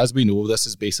course, as we know, this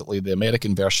is basically the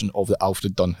American version of the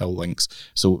Alfred Dunhill Links.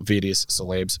 So various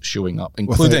celebs showing up,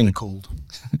 including the cold.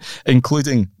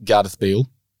 including Gareth Bale.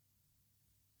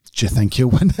 Do you think he'll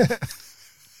win it?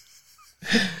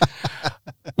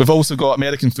 We've also got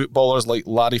American footballers like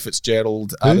Larry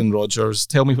Fitzgerald, Aaron Rodgers.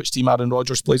 Tell me which team Aaron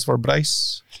Rodgers plays for,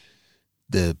 Bryce?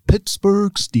 The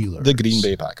Pittsburgh Steelers. The Green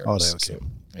Bay Packers. Oh, right, okay. So,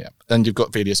 yeah. And you've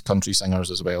got various country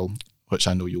singers as well, which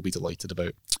I know you'll be delighted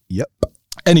about. Yep.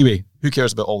 Anyway, who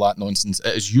cares about all that nonsense?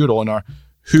 It is your honour.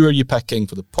 Who are you picking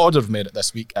for the Pod of Merit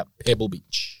this week at Pebble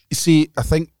Beach? You see, I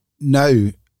think now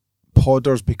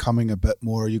Podder's becoming a bit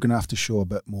more, you're going to have to show a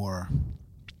bit more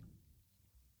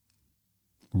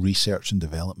research and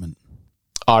development.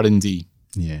 R&D.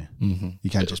 Yeah. Mm-hmm. You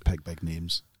can't just pick big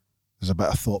names. There's a bit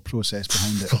of thought process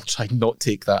behind it. I'll try not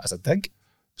take that as a dig.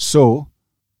 So,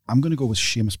 I'm going to go with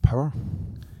Seamus Power.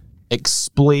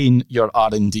 Explain your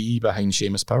R&D behind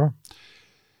Seamus Power.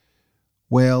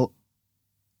 Well,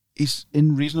 he's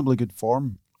in reasonably good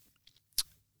form.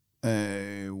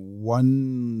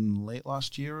 Won late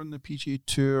last year on the PGA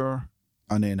Tour,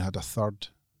 and then had a third,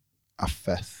 a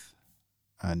fifth,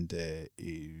 and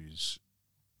his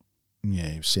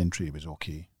century was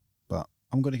okay. But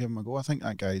I'm going to give him a go. I think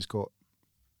that guy's got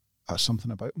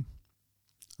something about him.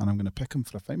 And I'm going to pick him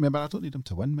for a fight. Maybe I don't need him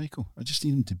to win, Michael. I just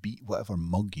need him to beat whatever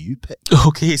mug you pick.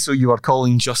 Okay, so you are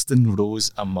calling Justin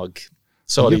Rose a mug.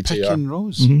 Sorry, You're picking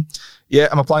Rose. Mm-hmm. Yeah,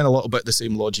 I'm applying a little bit the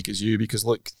same logic as you because,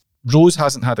 look, Rose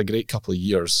hasn't had a great couple of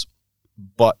years,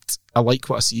 but I like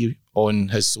what I see on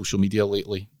his social media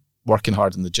lately. Working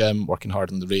hard in the gym, working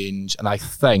hard in the range, and I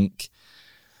think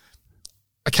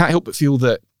I can't help but feel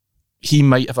that he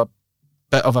might have a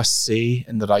bit of a say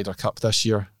in the Ryder Cup this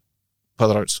year,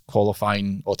 whether it's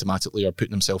qualifying automatically or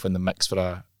putting himself in the mix for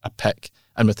a pick.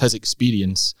 And with his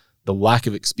experience, the lack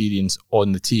of experience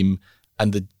on the team,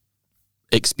 and the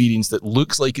experience that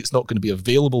looks like it's not going to be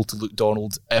available to Luke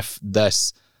Donald if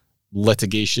this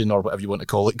litigation or whatever you want to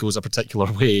call it goes a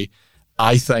particular way,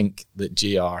 I think that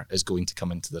JR is going to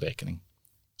come into the reckoning.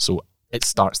 So it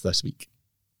starts this week.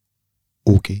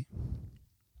 Okay.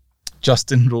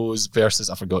 Justin Rose versus,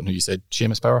 I've forgotten who you said,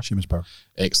 Seamus Power? Seamus Power.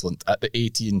 Excellent. At the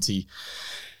AT&T.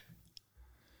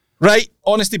 Right,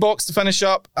 honesty box to finish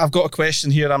up. I've got a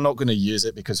question here. I'm not going to use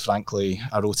it because, frankly,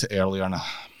 I wrote it earlier and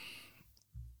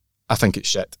I think it's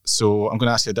shit. So I'm going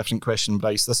to ask you a different question,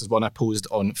 Bryce. This is one I posed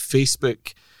on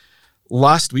Facebook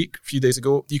last week, a few days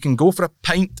ago. You can go for a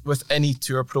pint with any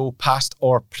tour pro, past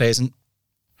or present.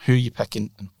 Who are you picking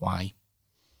and why?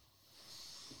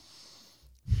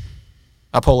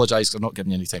 I apologise because I'm not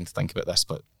giving you any time to think about this,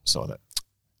 but saw that.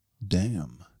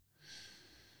 Damn.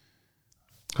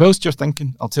 Who else you're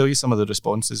thinking? I'll tell you some of the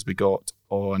responses we got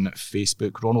on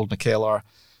Facebook. Ronald McKellar,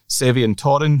 Sevian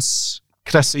Torrance,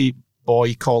 Chrissy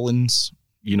Boy Collins,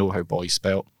 you know how boy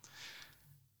spelt,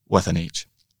 with an H.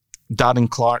 Darren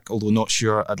Clark, although not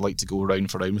sure I'd like to go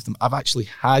round for round with him. I've actually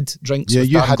had drinks with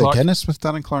Darren Clark. Yeah, you had a Guinness with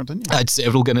Darren Clark, didn't you? I had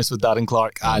several Guinness with Darren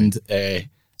Clark, and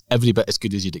every bit as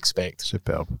good as you'd expect.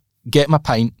 Superb. Get my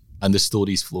pint and the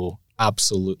stories flow.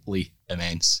 Absolutely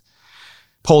immense.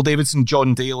 Paul Davidson,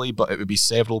 John Daly, but it would be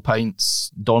several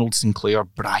pints. Donald Sinclair,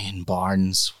 Brian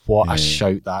Barnes. What a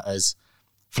shout that is.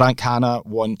 Frank Hanna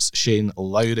wants Shane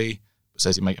Lowry.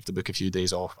 Says he might have to book a few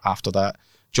days off after that.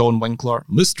 John Winkler,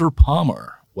 Mr.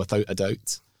 Palmer, without a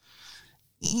doubt.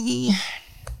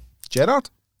 Gerard?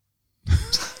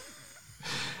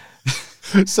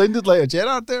 Sounded like a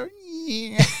Gerard there.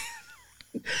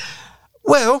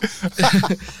 Well,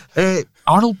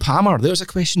 Arnold Palmer, there's a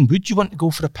question. Would you want to go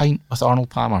for a pint with Arnold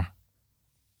Palmer?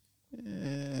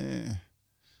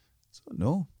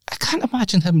 No. I can't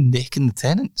imagine him necking the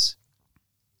tenants.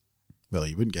 Well,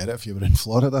 you wouldn't get it if you were in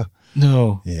Florida.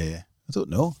 No. Yeah. I don't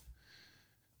know.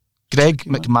 Greg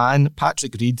McMahon,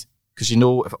 Patrick Reed, because you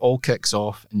know if it all kicks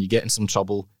off and you get in some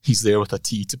trouble, he's there with a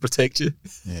tea to protect you.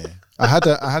 Yeah. I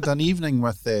had an evening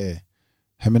with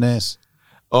Jimenez.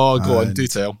 Oh, go on, do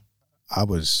tell. I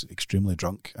was extremely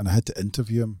drunk and I had to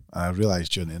interview him. And I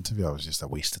realised during the interview I was just a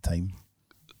waste of time.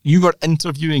 You were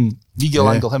interviewing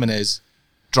Miguel Angel Jimenez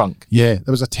drunk? Yeah,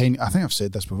 there was I think I've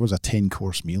said this before, it was a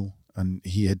 10-course meal. And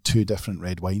he had 2 different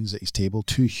red wines at his table,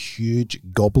 2 huge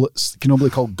goblets. They can only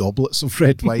be called goblets of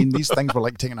red wine. These things were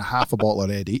like taking a half a bottle of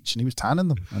red each, and he was tanning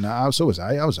them. And so was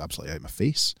I. I was absolutely out of my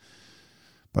face.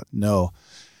 But no.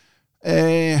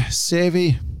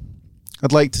 Seve.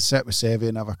 I'd like to sit with Seve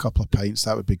and have a couple of pints.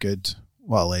 That would be good.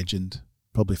 What a legend.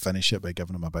 Probably finish it by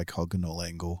giving him a big hug and not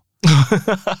letting go.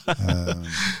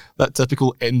 That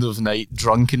typical end of night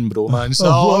drunken bromance. I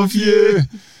love you.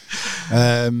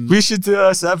 We should do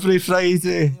this every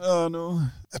Friday. Oh no.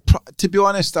 To be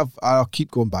honest, I'll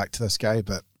keep going back to this guy,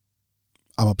 but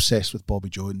I'm obsessed with Bobby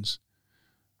Jones.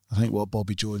 I think what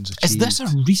Bobby Jones achieved. Is this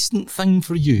a recent thing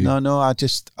for you? No.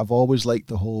 I've always liked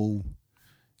the whole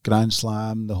Grand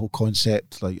Slam, the whole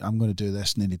concept. Like, I'm going to do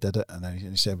this, and then he did it, and then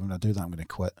he said, when I do that, I'm going to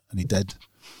quit, and he did.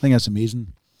 I think that's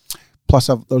amazing. Plus,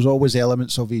 there's always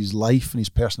elements of his life and his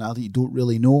personality you don't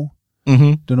really know.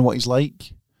 Don't know what he's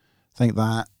like. I think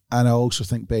that. And I also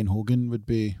think Ben Hogan would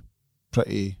be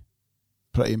pretty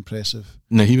impressive.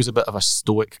 No, he was a bit of a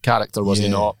stoic character, was he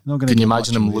not? Can you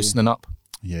imagine him loosening up?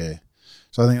 Yeah.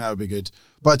 So I think that would be good.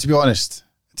 But to be honest,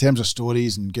 in terms of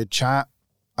stories and good chat,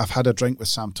 I've had a drink with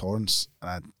Sam Torrance.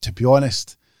 And to be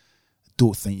honest, I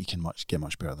don't think you can get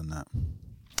much better than that.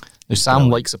 Now, Sam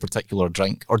likes a particular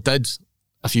drink, or did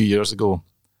a few years ago.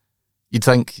 You'd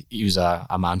think he was a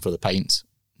man for the pints.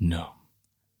 No.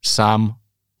 Sam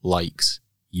likes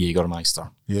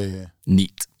Jägermeister. Yeah.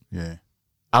 Neat. Yeah.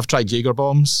 I've tried Jaeger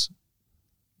bombs.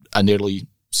 I nearly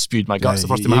spewed my guts the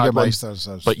first time I had one.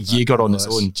 But Jaeger on its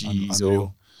own, geez.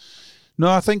 No,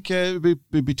 I think it would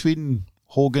be between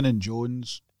Hogan and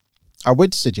Jones. I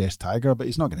would suggest Tiger, but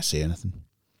he's not going to say anything.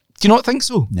 Do you not think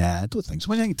so? Nah, I don't think so.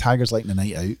 What do you think Tiger's like in the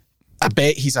night out? I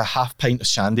bet he's a half pint of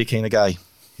shandy kind of guy.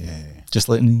 Yeah. Just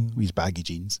letting his baggy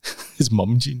jeans. His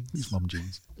mum jeans.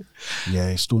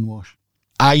 Yeah, stonewash.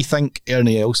 I think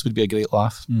Ernie Els would be a great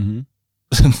laugh. Mm-hmm.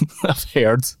 I've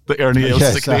heard that Ernie Els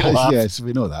is a great laugh. Yes,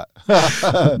 we know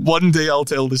that. One day I'll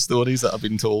tell the stories that I've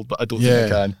been told, but I don't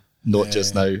think I can. Not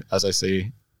just now. As I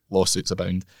say, lawsuits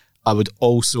abound. I would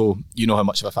also, you know how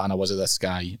much of a fan I was of this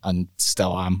guy, and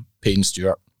still am, Payne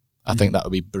Stewart. I think that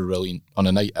would be brilliant on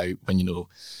a night out when,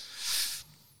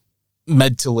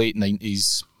 mid to late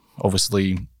 90s,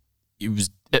 obviously,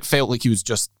 it felt like he was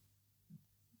just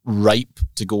ripe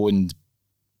to go and,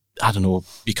 I don't know,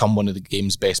 become one of the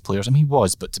game's best players. I mean, he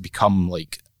was, but to become,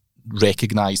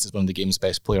 recognised as one of the game's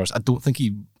best players, I don't think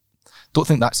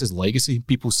that's his legacy.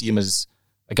 People see him as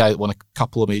a guy that won a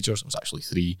couple of majors, it was actually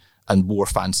 3, and wore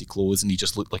fancy clothes, and he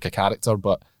just looked like a character,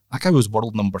 but that guy was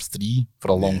world number 3 for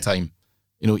a long time.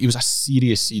 He was a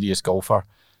serious golfer.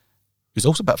 He was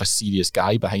also a bit of a serious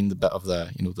guy behind the bit of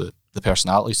the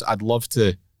personality. So I'd love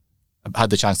to have had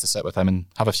the chance to sit with him and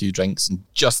have a few drinks and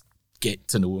just get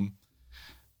to know him.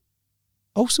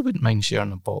 Also wouldn't mind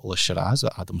sharing a bottle of Shiraz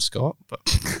with Adam Scott, but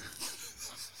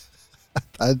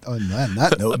on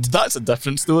that note, that's a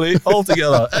different story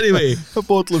altogether. Anyway, a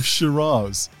bottle of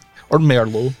Shiraz or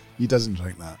Merlot. He doesn't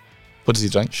drink that. What does he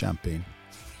drink? Champagne.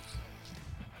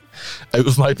 Out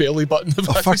of my belly button.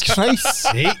 Oh, for Christ's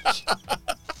sake.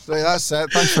 Right, that's it.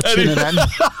 Thanks for tuning in.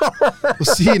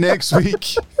 We'll see you next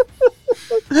week.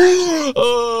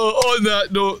 On that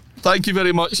note, thank you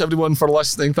very much, everyone, for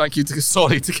listening. Thank you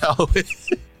to Callaway.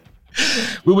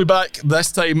 We'll be back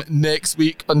this time next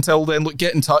week. Until then,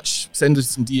 get in touch. Send us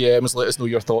some DMs. Let us know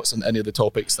your thoughts on any of the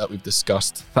topics that we've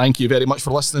discussed. Thank you very much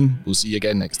for listening. We'll see you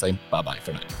again next time. Bye-bye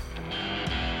for now.